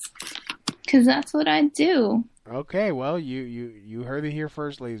 And because that's what I do. Okay, well, you heard it here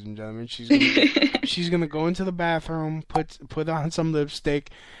first, ladies and gentlemen. She's gonna go into the bathroom, put on some lipstick,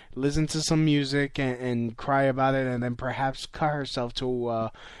 listen to some music, and cry about it, and then perhaps cut herself to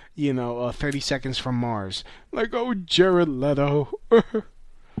 30 Seconds from Mars, like Jared Leto.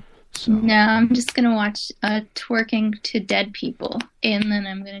 So. No, I'm just gonna watch twerking to dead people, and then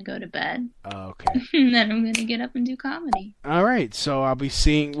I'm gonna go to bed. Okay. And then I'm gonna get up and do comedy. All right, so I'll be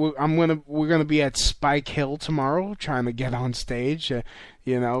seeing. We're gonna be at Spike Hill tomorrow, trying to get on stage.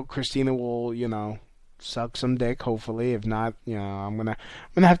 Christina will suck some dick. Hopefully, if not, I'm gonna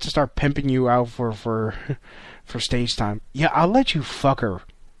have to start pimping you out for stage time. Yeah, I'll let you fuck her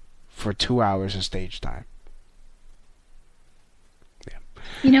for 2 hours of stage time.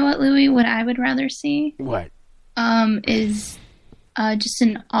 You know what, Louis? What I would rather see? What? Is just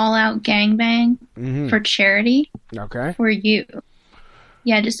an all-out gangbang for charity. Okay. For you.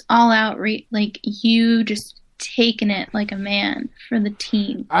 Yeah, just all-out, like you just taking it like a man for the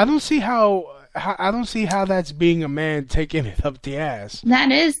team. I don't see how that's being a man taking it up the ass.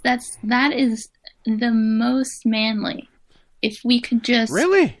 That is the most manly. If we could just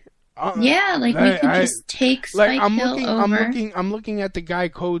really. Yeah, we could just take Spike Hill over. I'm looking at the Guy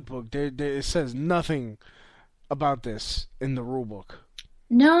Code book. There it says nothing about this in the rule book.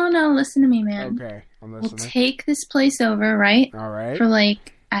 No, listen to me, man. Okay, I'm listening. We'll take this place over, right? All right. For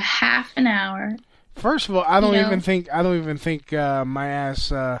like a half an hour. First of all, I don't even think my ass.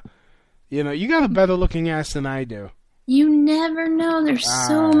 You got a better looking ass than I do. You never know. There's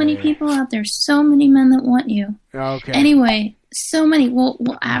so many people out there. So many men that want you. Okay. Anyway. So many. We'll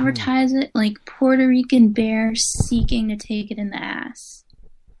advertise it like Puerto Rican bear seeking to take it in the ass.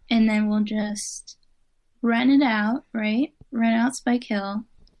 And then we'll just rent it out, right? Rent out Spike Hill.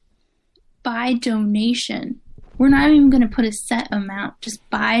 By donation. We're not even going to put a set amount. Just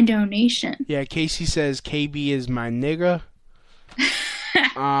by donation. Yeah, Casey says KB is my nigga.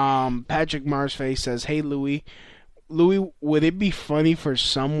 Patrick Marsface says, hey, Louis, would it be funny for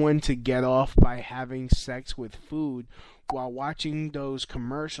someone to get off by having sex with food while watching those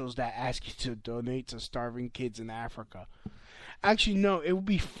commercials that ask you to donate to starving kids in Africa? Actually, no, it would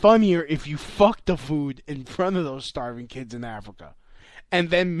be funnier if you fucked the food in front of those starving kids in Africa and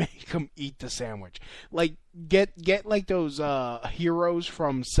then make them eat the sandwich. Like, get like those heroes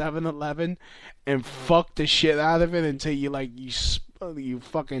from 7-Eleven and fuck the shit out of it until you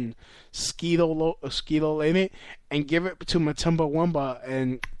fucking skeetle in it and give it to Matumba Wumba,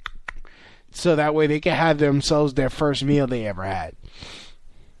 and so that way they can have themselves their first meal they ever had.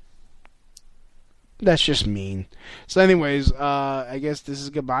 That's just mean. So anyways, I guess this is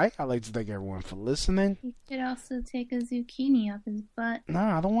goodbye. I'd like to thank everyone for listening. You could also take a zucchini up his butt. No,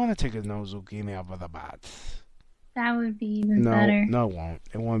 I don't want to take no zucchini up the butt. That would be even better. No, it won't.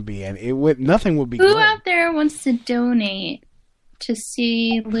 It won't be. And nothing would be Who good. out there wants to donate to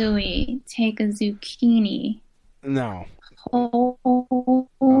see Louis take a zucchini? No. Whole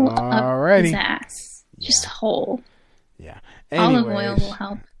up his ass. Yeah. Just whole. Yeah. Anyways, olive oil will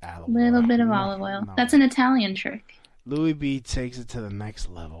help. A little bit of olive oil. No. That's an Italian trick. Louis B takes it to the next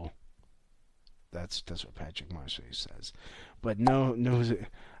level. That's what Patrick Marshay says. But no,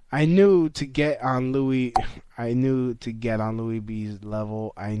 I knew to get on Louis B's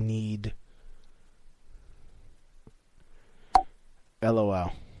level, I need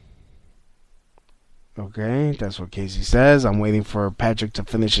LOL. Okay, that's what Casey says. I'm waiting for Patrick to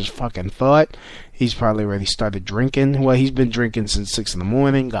finish his fucking thought. He's probably already started drinking. Well, he's been drinking since 6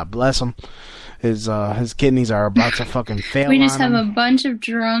 a.m. God bless him. His kidneys are about to fucking fail. We just have a bunch of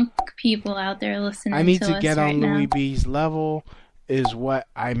drunk people out there listening to us. I need to get on right Louis now. B's level, is what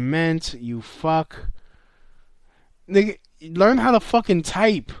I meant. You fuck. Nigga, learn how to fucking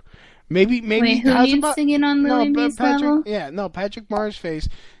type. Maybe. Wait, who needs to get on Louis B's level? Yeah, no, Patrick Marsface.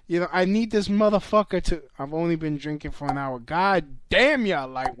 I need this motherfucker to. I've only been drinking for an hour. God damn, y'all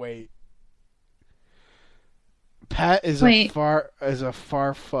lightweight. Pat is a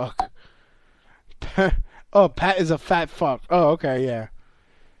far fuck. Pat is a fat fuck. Oh, okay, yeah.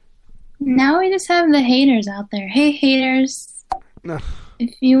 Now we just have the haters out there. Hey, haters. No.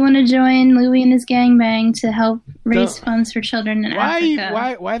 If you want to join Louie and his gangbang to help raise funds for children in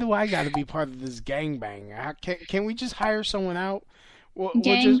Africa. Why do I got to be part of this gangbang? Can we just hire someone out?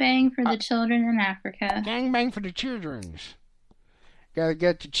 Gangbang for the children in Africa. Gangbang for the children's. Gotta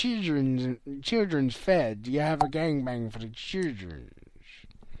get the children's fed. You have a gangbang for the children's.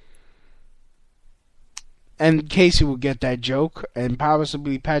 And Casey will get that joke, and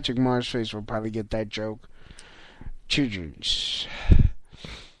possibly Patrick Marsface will probably get that joke. Children's.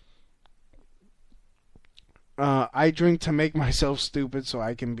 I drink to make myself stupid so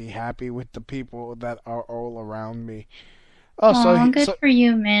I can be happy with the people that are all around me. Good for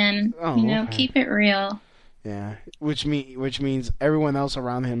you, man. Okay. Keep it real. Yeah, which means everyone else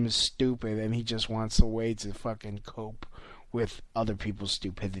around him is stupid, and he just wants a way to fucking cope with other people's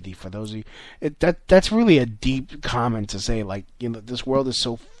stupidity. For those of you, that's really a deep comment to say. Like, this world is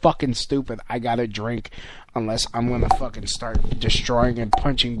so fucking stupid. I gotta drink, unless I'm gonna fucking start destroying and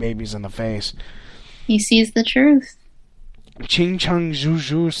punching babies in the face. He sees the truth. Ching Chung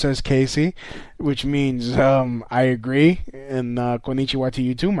Zhu, says Casey, which means I agree, and konnichiwa to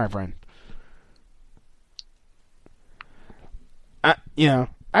you too, my friend.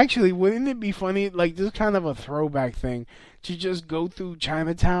 Actually, wouldn't it be funny, like, this kind of a throwback thing, to just go through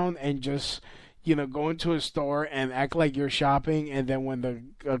Chinatown and just, go into a store and act like you're shopping, and then when the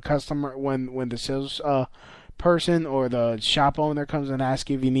customer, when the sales person or the shop owner comes and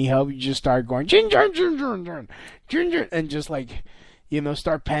asks if you need help, you just start going, and just, like,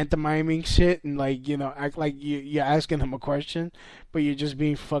 start pantomiming shit and, like, act like you're asking them a question, but you're just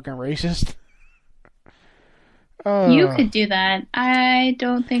being fucking racist. You could do that. I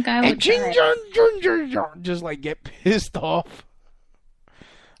don't think I would. Just like get pissed off.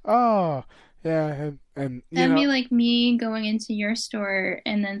 Oh, yeah, and that'd be like me going into your store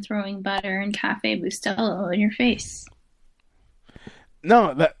and then throwing butter and Cafe Bustelo in your face.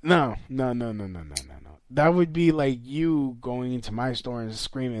 No. That would be like you going into my store and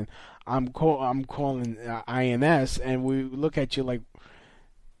screaming, "I'm calling INS," and we look at you like,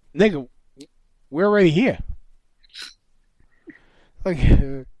 "Nigga, we're already here." Like,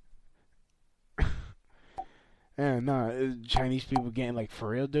 Chinese people getting like, for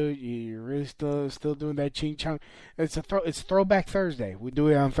real, dude. You're really still doing that ching chong. It's Throwback Thursday. We do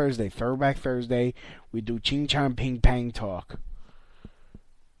it on Thursday. Throwback Thursday. We do ching chong ping pang talk.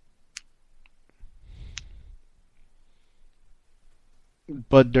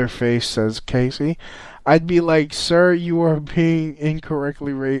 Butterface, says Casey. I'd be like, sir, you are being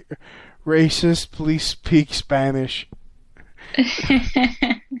incorrectly racist. Please speak Spanish.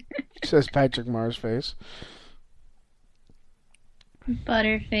 Says Patrick Marsface.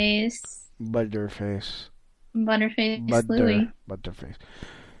 Butterface. Louie. Butterface.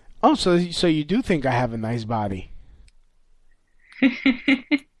 Oh, so you do think I have a nice body?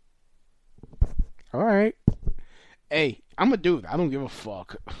 All right. Hey, I'm a dude. I don't give a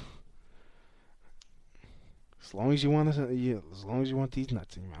fuck. As long as you want these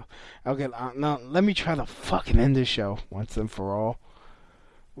nuts in your mouth. Okay, now let me try to fucking end this show once and for all.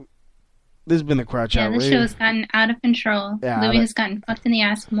 This has been the Crouch Out Radio. Yeah, this show has gotten out of control. Yeah, Louie has gotten fucked in the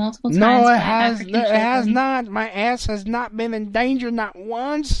ass multiple times. No, it has not. My ass has not been in danger, not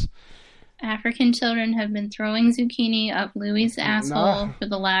once. African children have been throwing zucchini up Louie's asshole for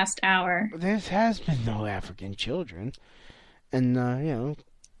the last hour. There has been no African children. And,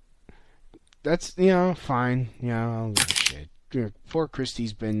 that's, fine. I don't give a shit. Poor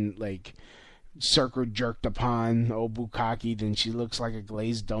Christy's been, like, circle jerked upon, bukkake, and she looks like a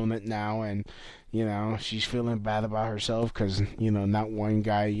glazed donut now, and, she's feeling bad about herself because, not one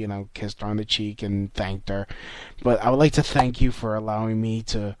guy, kissed her on the cheek and thanked her. But I would like to thank you for allowing me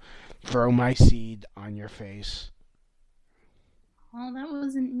to throw my seed on your face. Oh, that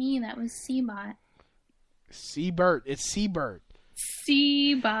wasn't me. That was Seabot. Seabird. It's Seabird.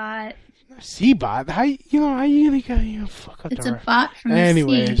 Seabot. Seabot? How you gonna fuck up it's the... It's a bot from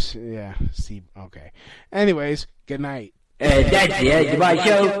Anyways, the sea. Yeah. Okay. Anyways, good night. That's the end of my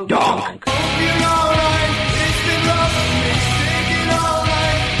show. Donk.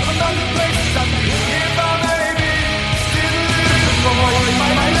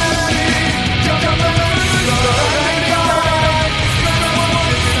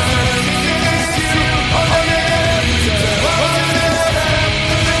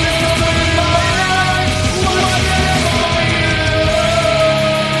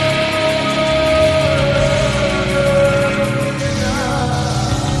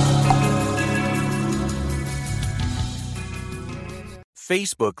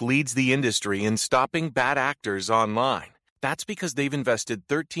 Facebook leads the industry in stopping bad actors online. That's because they've invested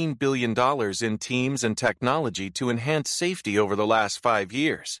 $13 billion in teams and technology to enhance safety over the last 5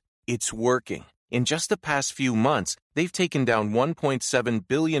 years. It's working. In just the past few months, they've taken down 1.7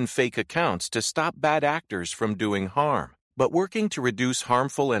 billion fake accounts to stop bad actors from doing harm. But working to reduce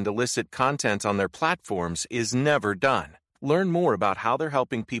harmful and illicit content on their platforms is never done. Learn more about how they're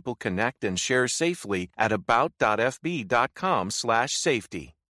helping people connect and share safely at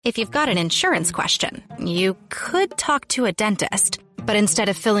about.fb.com/safety. If you've got an insurance question, you could talk to a dentist. But instead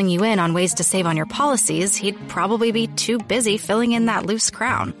of filling you in on ways to save on your policies, he'd probably be too busy filling in that loose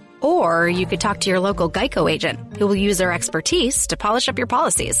crown. Or you could talk to your local Geico agent, who will use their expertise to polish up your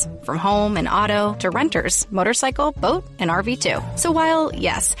policies, from home and auto to renters, motorcycle, boat, and RV too. So while,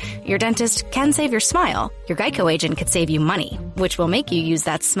 yes, your dentist can save your smile, your Geico agent could save you money, which will make you use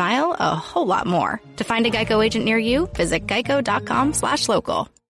that smile a whole lot more. To find a Geico agent near you, visit geico.com/local.